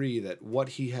to agree that what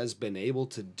he has been able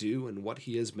to do and what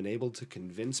he has been able to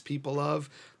convince people of,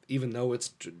 even though it's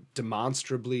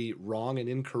demonstrably wrong and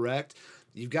incorrect,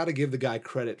 you've got to give the guy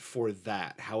credit for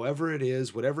that. However it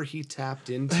is, whatever he tapped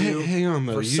into. Hang on,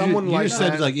 though. For You someone you like just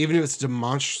said, that- like, even if it's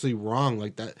demonstrably wrong,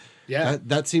 like that. Yeah.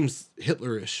 That seems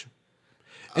Hitlerish.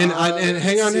 And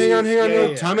hang on. yeah,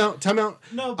 No, yeah. Time out.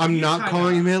 No, I'm you not time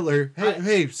calling out. him Hitler.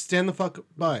 Hey, stand the fuck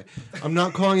by. I'm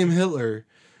not calling him Hitler.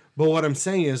 But what I'm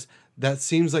saying is that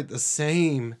seems like the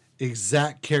same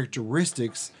exact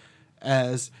characteristics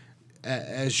as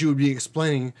you would be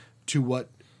explaining to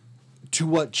to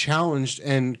what challenged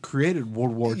and created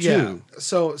World War II. Yeah.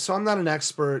 So I'm not an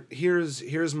expert.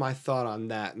 Here's my thought on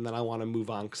that, and then I want to move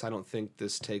on because I don't think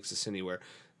this takes us anywhere.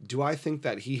 Do I think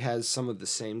that he has some of the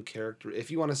same character? If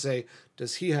you want to say,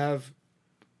 does he have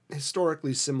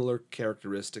historically similar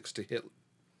characteristics to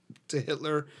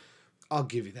Hitler? I'll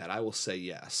give you that. I will say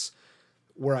yes.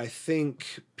 Where I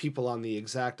think people on the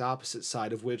exact opposite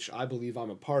side, of which I believe I'm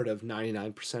a part of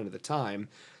 99% of the time,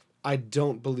 I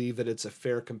don't believe that it's a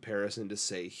fair comparison to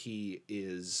say he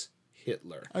is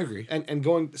Hitler. I agree.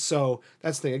 So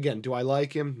that's the thing. Again, do I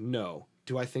like him? No.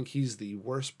 Do I think he's the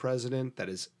worst president that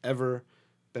has ever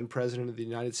been president of the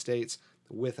United States?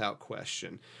 Without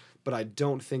question. But I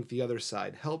don't think the other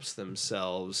side helps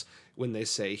themselves when they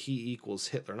say he equals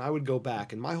Hitler. And I would go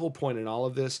back, and my whole point in all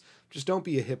of this, just don't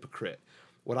be a hypocrite.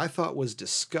 What I thought was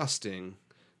disgusting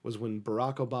was when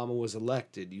Barack Obama was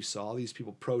elected, you saw all these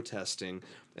people protesting,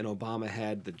 and Obama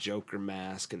had the Joker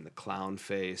mask and the clown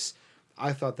face.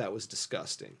 I thought that was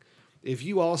disgusting. If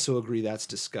you also agree that's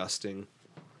disgusting,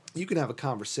 you can have a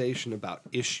conversation about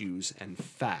issues and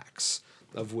facts,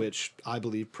 of which I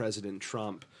believe President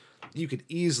Trump, you could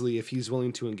easily, if he's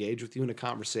willing to engage with you in a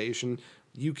conversation,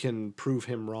 you can prove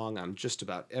him wrong on just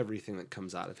about everything that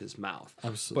comes out of his mouth.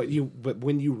 Absolutely. But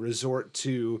when you resort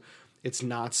to it's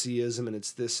Nazism and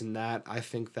it's this and that, I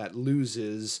think that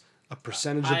loses a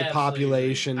percentage of the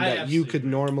population that you could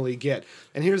normally get.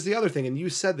 And here's the other thing, and you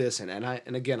said this,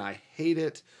 and again, I hate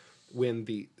it when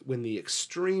the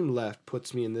extreme left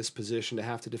puts me in this position to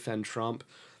have to defend Trump.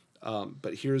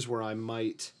 But here's where I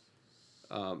might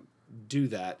do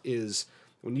that, is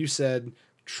when you said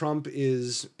Trump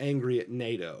is angry at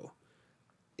NATO.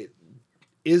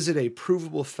 Is it a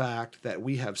provable fact that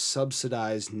we have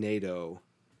subsidized NATO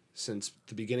since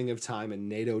the beginning of time and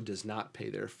NATO does not pay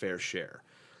their fair share?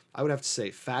 I would have to say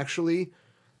factually,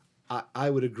 I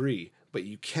would agree, but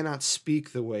you cannot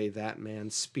speak the way that man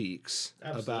speaks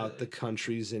about the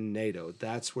countries in NATO.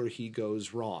 That's where he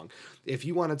goes wrong. If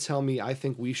you want to tell me I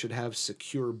think we should have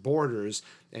secure borders,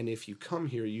 and if you come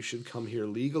here, you should come here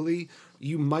legally,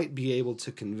 you might be able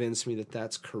to convince me that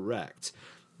that's correct.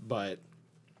 But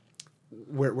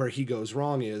where he goes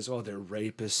wrong is, they're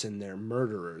rapists and they're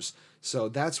murderers. So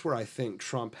that's where I think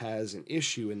Trump has an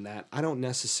issue in that I don't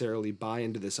necessarily buy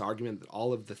into this argument that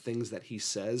all of the things that he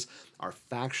says are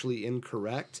factually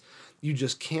incorrect. You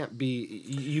just can't be,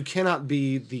 you cannot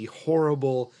be the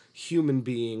horrible human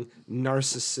being,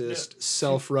 narcissist,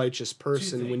 self-righteous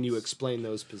person when you explain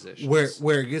those positions.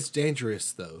 Where it gets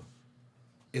dangerous, though,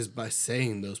 is by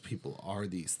saying those people are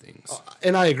these things.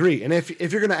 And I agree. And if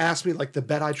you're going to ask me, like the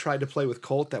bet I tried to play with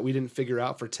Colt that we didn't figure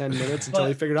out for 10 minutes until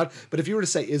he figured out. But if you were to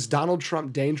say, is Donald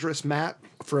Trump dangerous, Matt,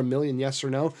 for $1 million, yes or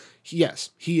no? Yes,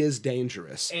 he is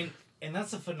dangerous. And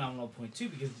that's a phenomenal point, too,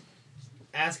 because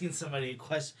asking somebody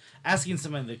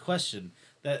the question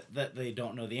that they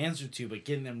don't know the answer to, but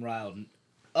getting them riled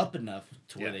up enough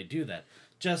to where they do that.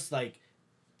 Just like,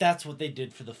 that's what they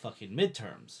did for the fucking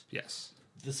midterms. Yes.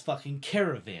 This fucking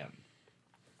caravan.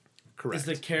 Correct. Is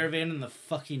the caravan in the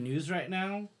fucking news right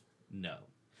now? No.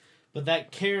 But that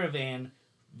caravan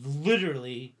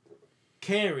literally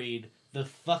carried the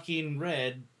fucking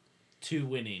red to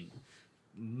winning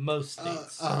most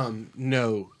states.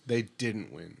 No, they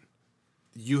didn't win.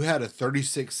 You had a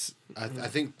 36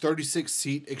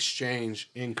 seat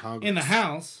exchange in Congress. In the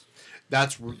House.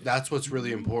 That's what's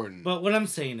really important. But what I'm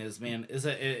saying is, man, is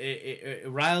that it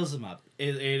riles him up.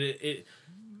 It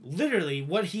literally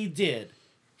what he did,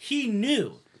 he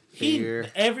knew.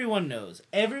 Everyone knows.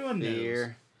 Everyone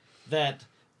knows that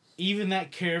even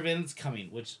that caravan's coming,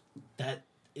 which that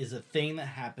is a thing that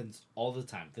happens all the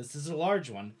time. This is a large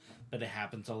one, but it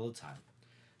happens all the time.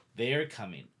 They are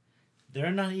coming.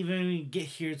 They're not even going to get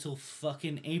here till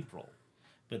fucking April.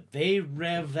 But they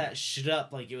rev that shit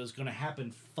up like it was going to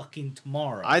happen fucking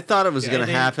tomorrow. I thought it was going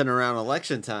to happen around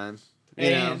election time.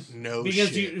 Because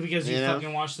shit. You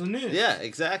fucking watch the news. Yeah,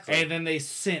 exactly. And then they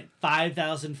sent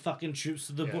 5,000 fucking troops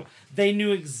to the border. They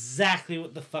knew exactly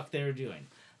what the fuck they were doing.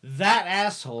 That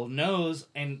asshole knows,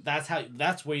 and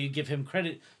that's where you give him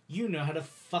credit. You know how to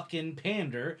fucking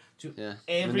pander to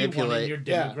everyone in your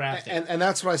demographic. And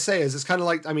that's what I say is it's kind of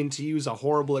like, to use a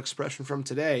horrible expression from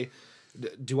today,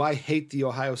 do I hate the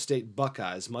Ohio State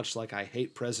Buckeyes much like I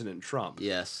hate President Trump?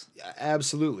 Yes.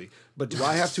 Absolutely. But do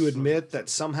I have to admit that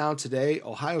somehow today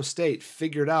Ohio State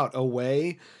figured out a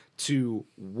way to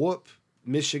whoop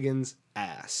Michigan's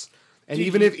ass? And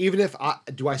even if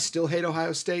do I still hate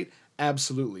Ohio State?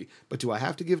 Absolutely. But do I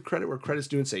have to give credit where credit's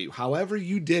due and say, however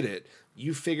you did it,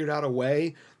 You figured out a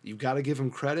way. You've got to give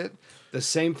him credit. The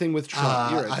same thing with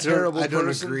Trump. You're a terrible I don't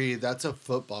person. agree. That's a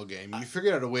football game. You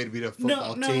figured out a way to beat a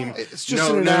football team. It's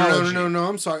just an analogy. No.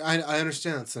 I'm sorry. I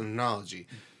understand that's an analogy,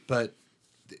 but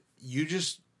you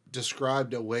just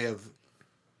described a way of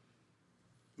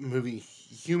moving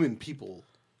human people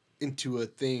into a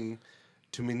thing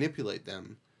to manipulate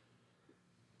them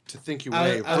to think your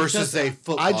way versus a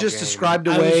football I just game. described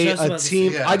a way just a about to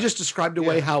team. say- Yeah. I just described a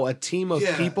way how a team of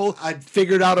Yeah. people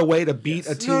figured out a way to beat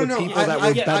a team of people that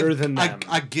were better than them.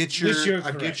 I get your Which you're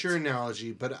I get correct. your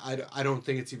analogy, but I don't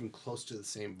think it's even close to the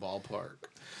same ballpark.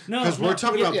 No, Because we're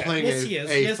talking about playing yes, he is.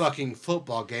 a Yes. fucking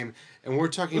football game, and we're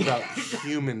talking about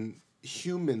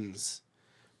humans,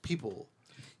 people.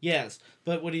 Yes,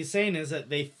 but what he's saying is that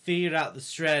they figured out the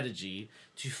strategy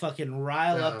to fucking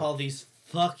rile up all these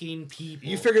fucking people.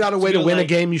 You figured out a way to go win a like-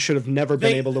 game you should have never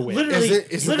been able to win. Literally,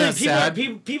 Isn't that sad?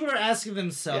 People are asking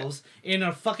themselves in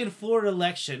a fucking Florida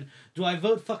election, do I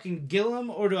vote fucking Gillum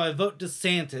or do I vote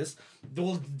DeSantis?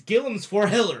 Well, Gillum's for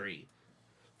Hillary.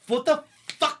 What the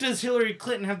fuck does Hillary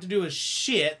Clinton have to do with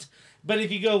shit? But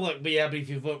if you go, like, but if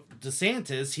you vote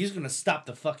DeSantis, he's gonna stop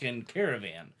the fucking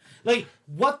caravan. Like,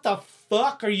 what the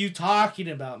fuck are you talking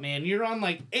about, man? You're on,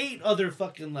 like, 8 other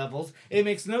fucking levels. It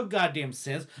makes no goddamn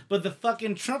sense. But the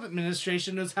fucking Trump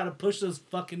administration knows how to push those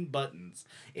fucking buttons.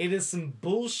 It is some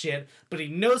bullshit, but he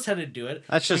knows how to do it.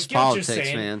 That's I just get what you're politics,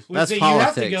 saying, man. which That's is that You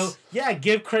have to politics. go, yeah,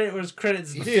 give credit where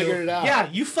credit's due. figured it out. Yeah,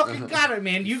 you fucking got it,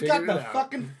 man. You've got figured the it out.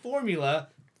 fucking formula.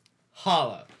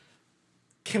 Holla.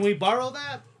 Can we borrow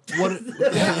that? What?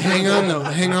 hang on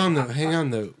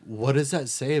though. What does that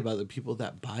say about the people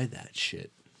that buy that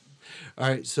shit? All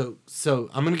right, so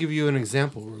I'm gonna give you an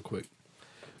example real quick.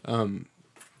 A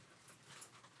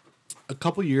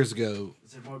couple years ago,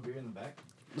 Is there more beer in the back?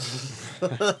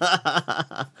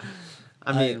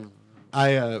 I mean,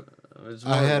 I it's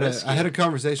more had risky. a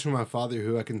conversation with my father,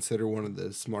 who I consider one of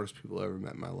the smartest people I ever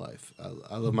met in my life.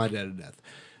 I love my dad to death,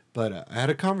 but I had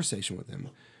a conversation with him,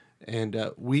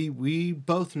 and we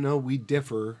both know we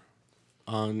differ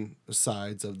on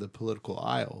sides of the political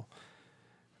aisle.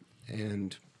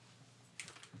 And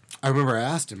I remember I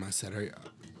asked him, I said,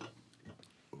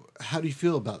 how do you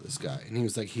feel about this guy? And he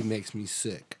was like, he makes me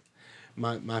sick.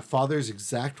 My father's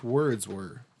exact words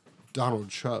were, Donald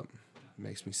Trump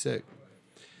makes me sick.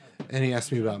 And he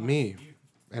asked me about me.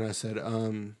 And I said,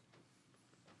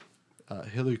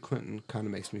 Hillary Clinton kind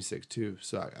of makes me sick too.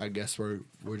 So I guess we're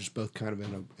just both kind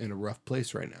of in a rough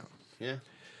place right now. Yeah.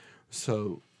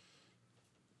 So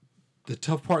the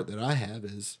tough part that I have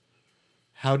is,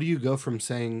 how do you go from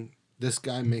saying this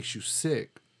guy makes you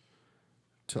sick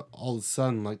to all of a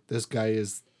sudden, like, this guy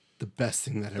is the best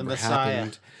thing that ever Messiah.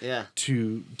 happened Yeah.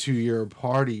 to your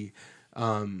party?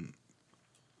 I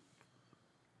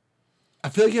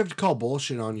feel like you have to call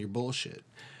bullshit on your bullshit.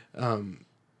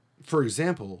 For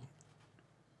example,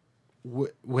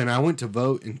 when I went to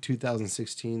vote in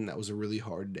 2016, that was a really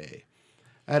hard day.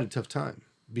 I had a tough time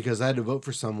because I had to vote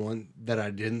for someone that I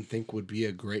didn't think would be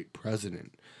a great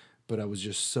president, but I was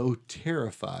just so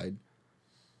terrified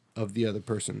of the other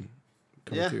person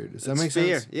coming Yeah. through. Does that It's make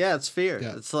fear. sense? Yeah, it's fear.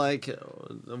 Yeah. It's like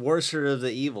the worser of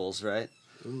the evils, right?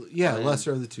 Yeah,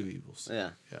 lesser of the two evils.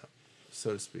 Yeah. Yeah,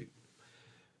 so to speak.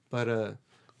 But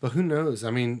who knows?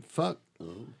 I mean, fuck.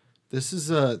 This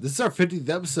is our 50th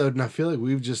episode, and I feel like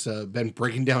we've just been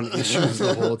breaking down issues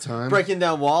the whole time. Breaking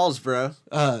down walls, bro.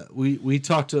 We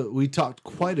talked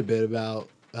quite a bit about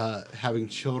having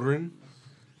children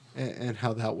and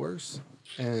how that works,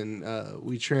 and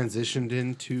we transitioned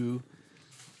into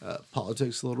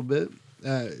politics a little bit.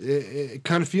 It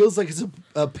kind of feels like it's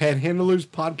a Panhandlers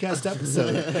Podcast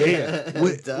episode.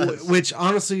 Which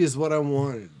honestly is what I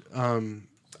wanted.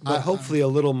 But hopefully a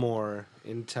little more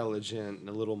intelligent and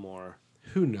a little more.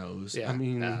 Who knows? Yeah, I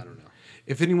mean, I don't know.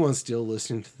 If anyone's still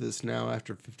listening to this now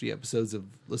after 50 episodes of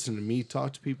listening to me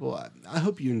talk to people, I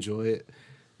hope you enjoy it.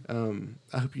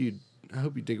 I hope you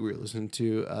dig what you're listening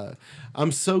to.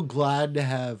 I'm so glad to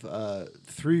have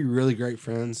 3 really great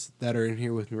friends that are in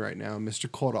here with me right now. Mr.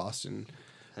 Colt Austin,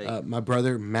 Hey. my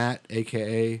brother Matt,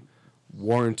 aka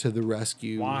Warren to the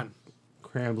Rescue, Juan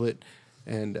Cramblet,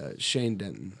 and Shayne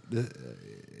Denton.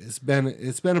 It's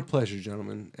been a pleasure,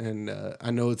 gentlemen, and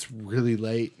I know it's really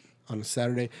late on a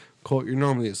Saturday. Colt, you're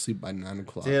normally asleep by 9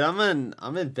 o'clock. Dude, I'm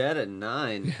in bed at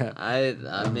 9. Yeah.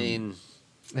 I mean,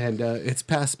 And it's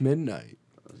past midnight.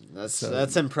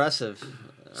 that's impressive.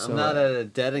 So, I'm not at a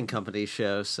Dead and Company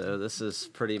show, so this is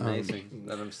pretty amazing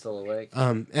that I'm still awake.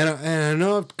 And I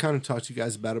know I've kind of talked to you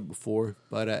guys about it before,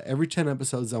 but every 10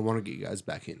 episodes, I want to get you guys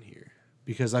back in here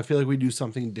because I feel like we do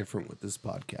something different with this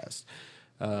podcast.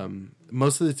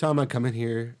 Most of the time I come in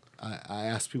here, I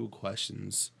ask people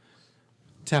questions,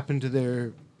 tap into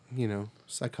their,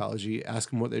 psychology, ask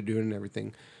them what they're doing and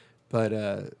everything.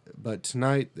 But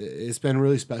tonight it's been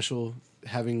really special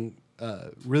having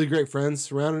really great friends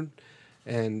surrounded.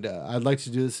 And I'd like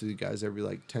to do this with you guys every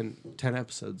 10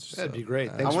 episodes. That'd be great.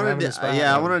 I Thanks for want having to us back.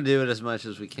 I want to do it as much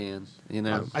as we can.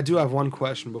 I do have one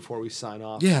question before we sign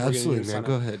off. Yeah, We're gonna absolutely, sign man. off.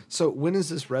 Go ahead. So when is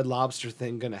this Red Lobster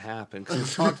thing gonna happen? 'Cause we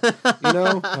talked,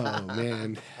 Oh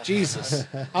man, Jesus.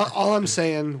 All I'm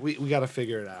saying, we got to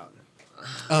figure it out.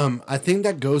 I think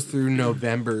that goes through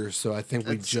November, so I think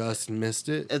we just missed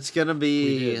it. It's gonna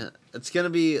be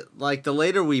like the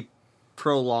later we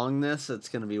prolong this, it's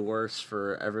gonna be worse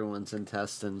for everyone's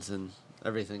intestines and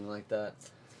everything like that.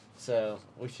 So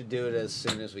we should do it as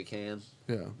soon as we can.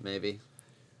 Yeah. Maybe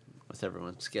with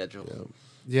everyone's schedule.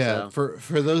 Yeah. So.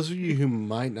 For those of you who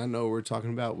might not know what we're talking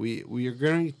about, we are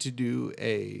going to do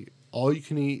a all you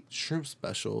can eat shrimp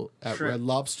special at Red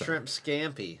Lobster. Shrimp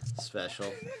scampi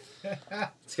special.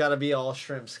 It's got to be all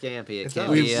shrimp scampi. It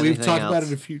can't be We've anything talked else. about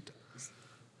it a few times.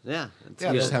 Yeah, it's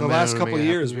Yeah, good. the haven't last been couple able of to make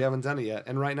it years happen. we haven't done it yet,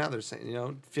 and right now they're saying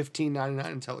 $15.99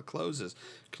 until it closes.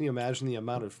 Can you imagine the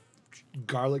amount of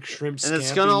garlic shrimp? And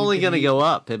it's scampi only you going to can go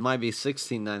up. It might be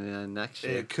 $16.99 next eat?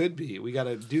 year. It could be. We got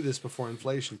to do this before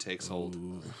inflation takes hold.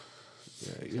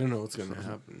 Yeah, you don't know what's going to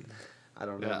happen. I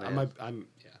don't know. Yeah, man.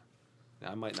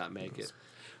 I might not make it.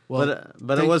 Well,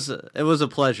 But it was a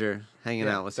pleasure hanging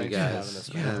Yeah, out with you thanks for guys. having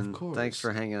us, man. Yeah, of and course. thanks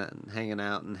for hanging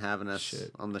out and having us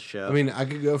Shit. on the show. I mean, I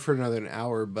could go for another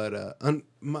hour, but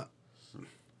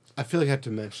I feel like I have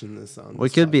to mention this on. we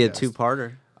this could be a podcast.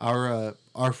 two-parter.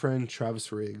 Our friend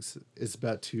Travis Riggs is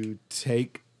about to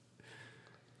take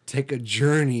a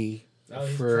journey Oh,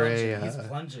 he's for plunging. a. He's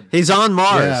plunging. He's on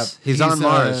Mars. Yeah, he's on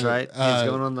Mars, uh, right? He's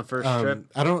going on the first trip.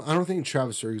 I don't think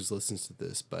Travis Riggs listens to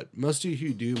this, but most of you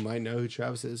who do might know who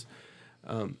Travis is.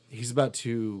 He's about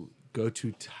to go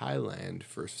to Thailand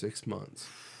for 6 months.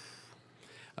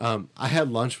 I had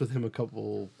lunch with him a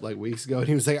couple weeks ago, and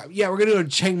he was like, "Yeah, we're gonna go to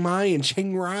Chiang Mai and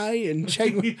Chiang Rai and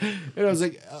Chiang," and I was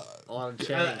like, A lot of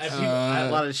changs. I-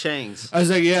 A lot of changs. "I was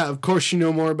like, yeah, of course you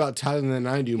know more about Thailand than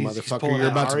I do, He's motherfucker. pulling You're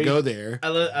out about to Ari. go there." I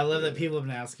love that people have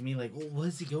been asking me well, what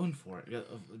is he going for?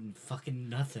 Fucking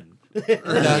nothing.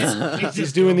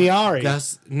 He's doing the Ari.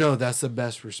 That's the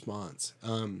best response.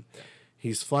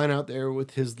 He's flying out there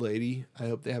with his lady. I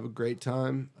hope they have a great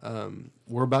time.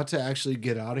 We're about to actually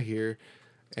get out of here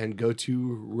and go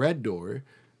to Red Door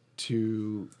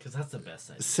to Because that's the best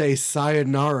idea. say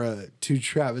sayonara to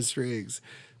Travis Riggs,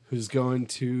 who's going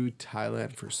to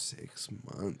Thailand for 6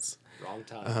 months. Wrong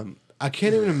time. I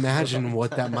can't even imagine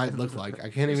what that might look like. I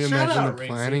can't even Shout imagine out, the Riggsy.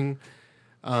 planning.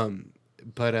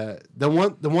 But the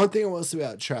one thing I will say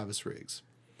about Travis Riggs,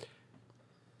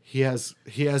 he has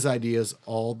ideas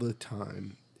all the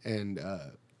time, and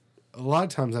a lot of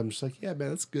times I'm just like, yeah, man,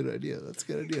 that's a good idea. That's a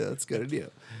good idea. That's a good idea.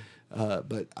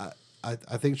 But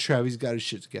I think Travis got his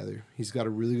shit together. He's got a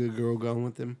really good girl going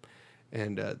with him,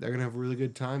 and they're gonna have a really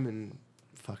good time in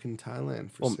fucking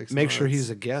Thailand for 6 months. Make sure he's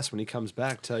a guest when he comes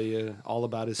back. Tell you all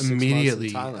about his 6 immediately.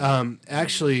 months in Thailand.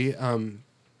 Actually,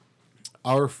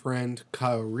 our friend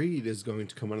Kyle Reed is going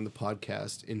to come on the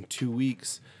podcast in 2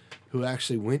 weeks, who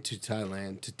actually went to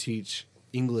Thailand to teach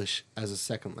English as a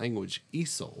second language,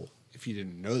 ESOL, if you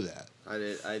didn't know that. I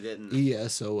didn't.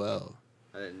 ESOL.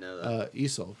 I didn't know that.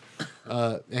 ESOL.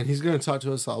 And he's going to talk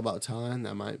to us all about Thailand.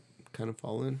 That might kind of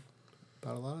fall in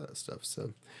about a lot of that stuff.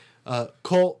 So,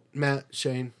 Colt, Matt,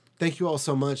 Shayne, thank you all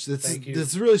so much. This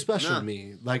is really special to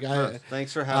me.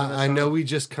 Thanks for having us. I know on. we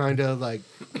just kind of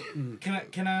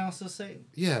Can I also say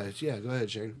yeah. Go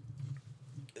ahead, Shayne.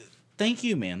 thank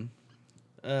you, man.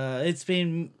 It's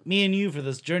been me and you for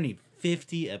this journey.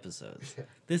 50 episodes.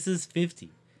 This is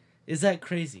 50. Is that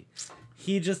crazy?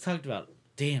 He just talked about,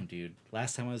 damn, dude,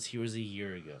 last time I was here was a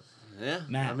year ago. Yeah,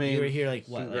 Matt, I mean, you were here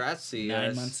what? congrats to you 9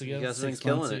 guys. months ago? You guys have been 6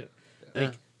 months killing ago?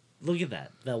 it. Look at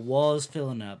that. The wall is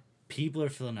filling up. People are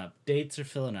filling up. Dates are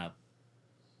filling up.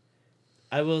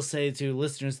 I will say to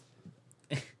listeners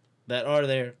that are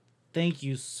there, thank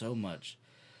you so much.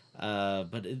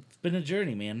 But it's been a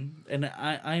journey, man. And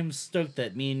I'm stoked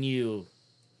that me and you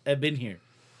have been here.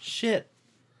 Shit.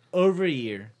 Over a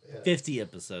year. 50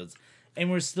 episodes. And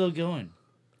we're still going.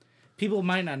 People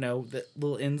might not know that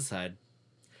little inside.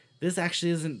 This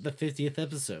actually isn't the 50th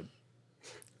episode.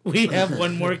 We have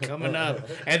one more coming up.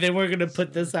 And then we're going to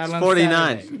put this out on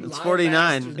 49. Saturday. It's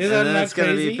 49. And Isn't then that it's going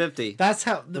to be crazy? 50. That's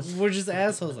how we're just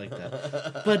assholes like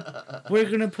that. But we're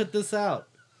gonna put this out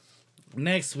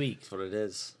next week, That's what it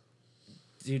is.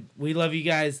 dude. We love you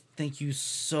guys. Thank you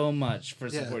so much for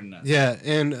supporting us. Yeah,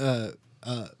 and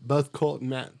both Colt and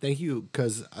Matt, thank you,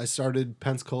 because I started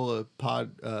Pensacola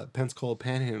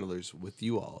Panhandlers with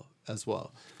you all as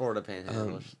well. Florida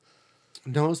Panhandlers.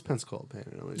 No, it's Pensacola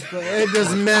Panhandlers, but it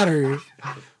doesn't matter.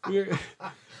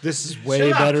 This is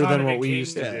way better than what we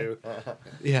used to Yeah. do.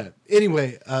 Yeah.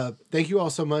 Anyway, thank you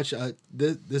all so much.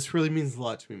 This really means a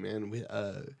lot to me, man.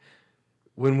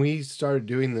 When we started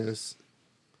doing this,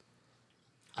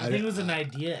 I think it was an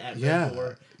idea at yeah, the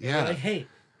door. yeah. Like, hey,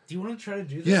 do you want to try to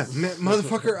do yeah, this?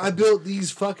 motherfucker, I built these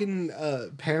fucking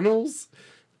panels,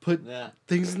 put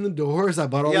things in the doors. I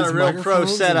bought all You got these a real pro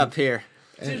microphones setup here.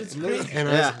 Dude, it's crazy. And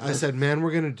Yeah. I said, man,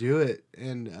 we're gonna do it.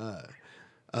 And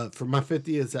for my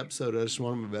 50th episode, I just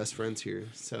wanted my best friends here.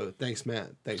 So thanks,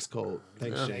 Matt. Thanks, Colt.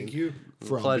 Thanks, Shayne. Thank you.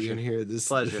 For all Pleasure. being here. This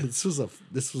was a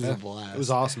blast. It was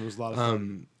awesome. It was a lot of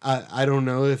fun. I don't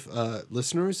know if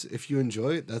listeners, if you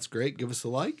enjoy it, that's great. Give us a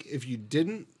like. If you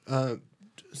didn't,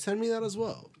 send me that as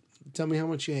well. Tell me how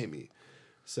much you hate me.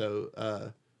 So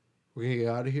we're gonna get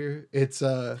out of here. It's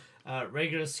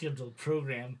Regular scheduled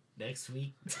program next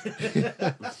week.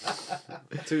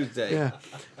 Tuesday. yeah.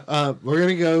 We're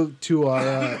gonna go to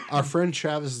our friend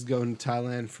Travis is going to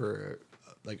Thailand for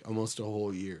like almost a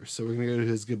whole year. So we're gonna go to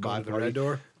his goodbye The party. Red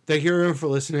Door. Thank you everyone for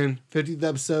listening. 50th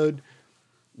episode,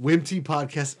 WIMTY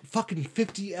podcast. Fucking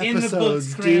 50 In the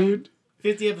episodes, books, dude.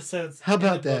 50 episodes. How in the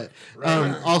about book.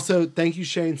 that? Also, thank you,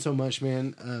 Shayne, so much,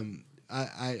 man.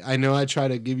 I know I try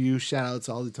to give you shout outs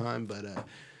all the time, but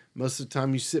most of the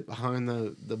time you sit behind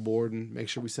the board and make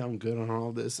sure we sound good on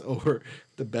all this, or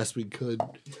the best we could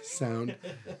sound.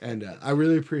 And I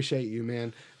really appreciate you,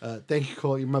 man. Thank you,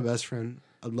 Colt. You're my best friend.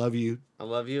 I love you I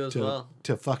love you as well.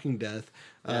 to fucking death.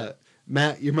 Yeah.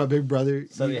 Matt, you're my big brother.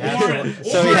 So he You- has Warren, to.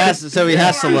 So he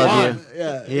has to love you.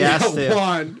 Yeah, He has to.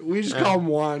 Juan. We just call him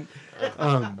Juan.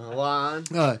 Juan.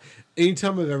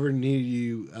 Anytime I've ever needed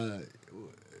you,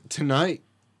 tonight,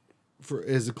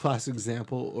 as a class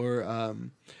example, or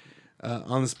on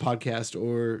this podcast,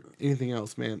 or anything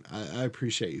else, man, I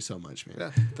appreciate you so much, man.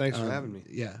 Yeah. Thanks for having me.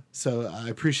 Yeah. So I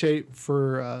appreciate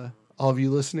for all of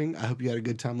you listening. I hope you had a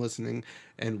good time listening,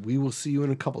 and we will see you in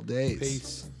a couple days.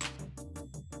 Peace.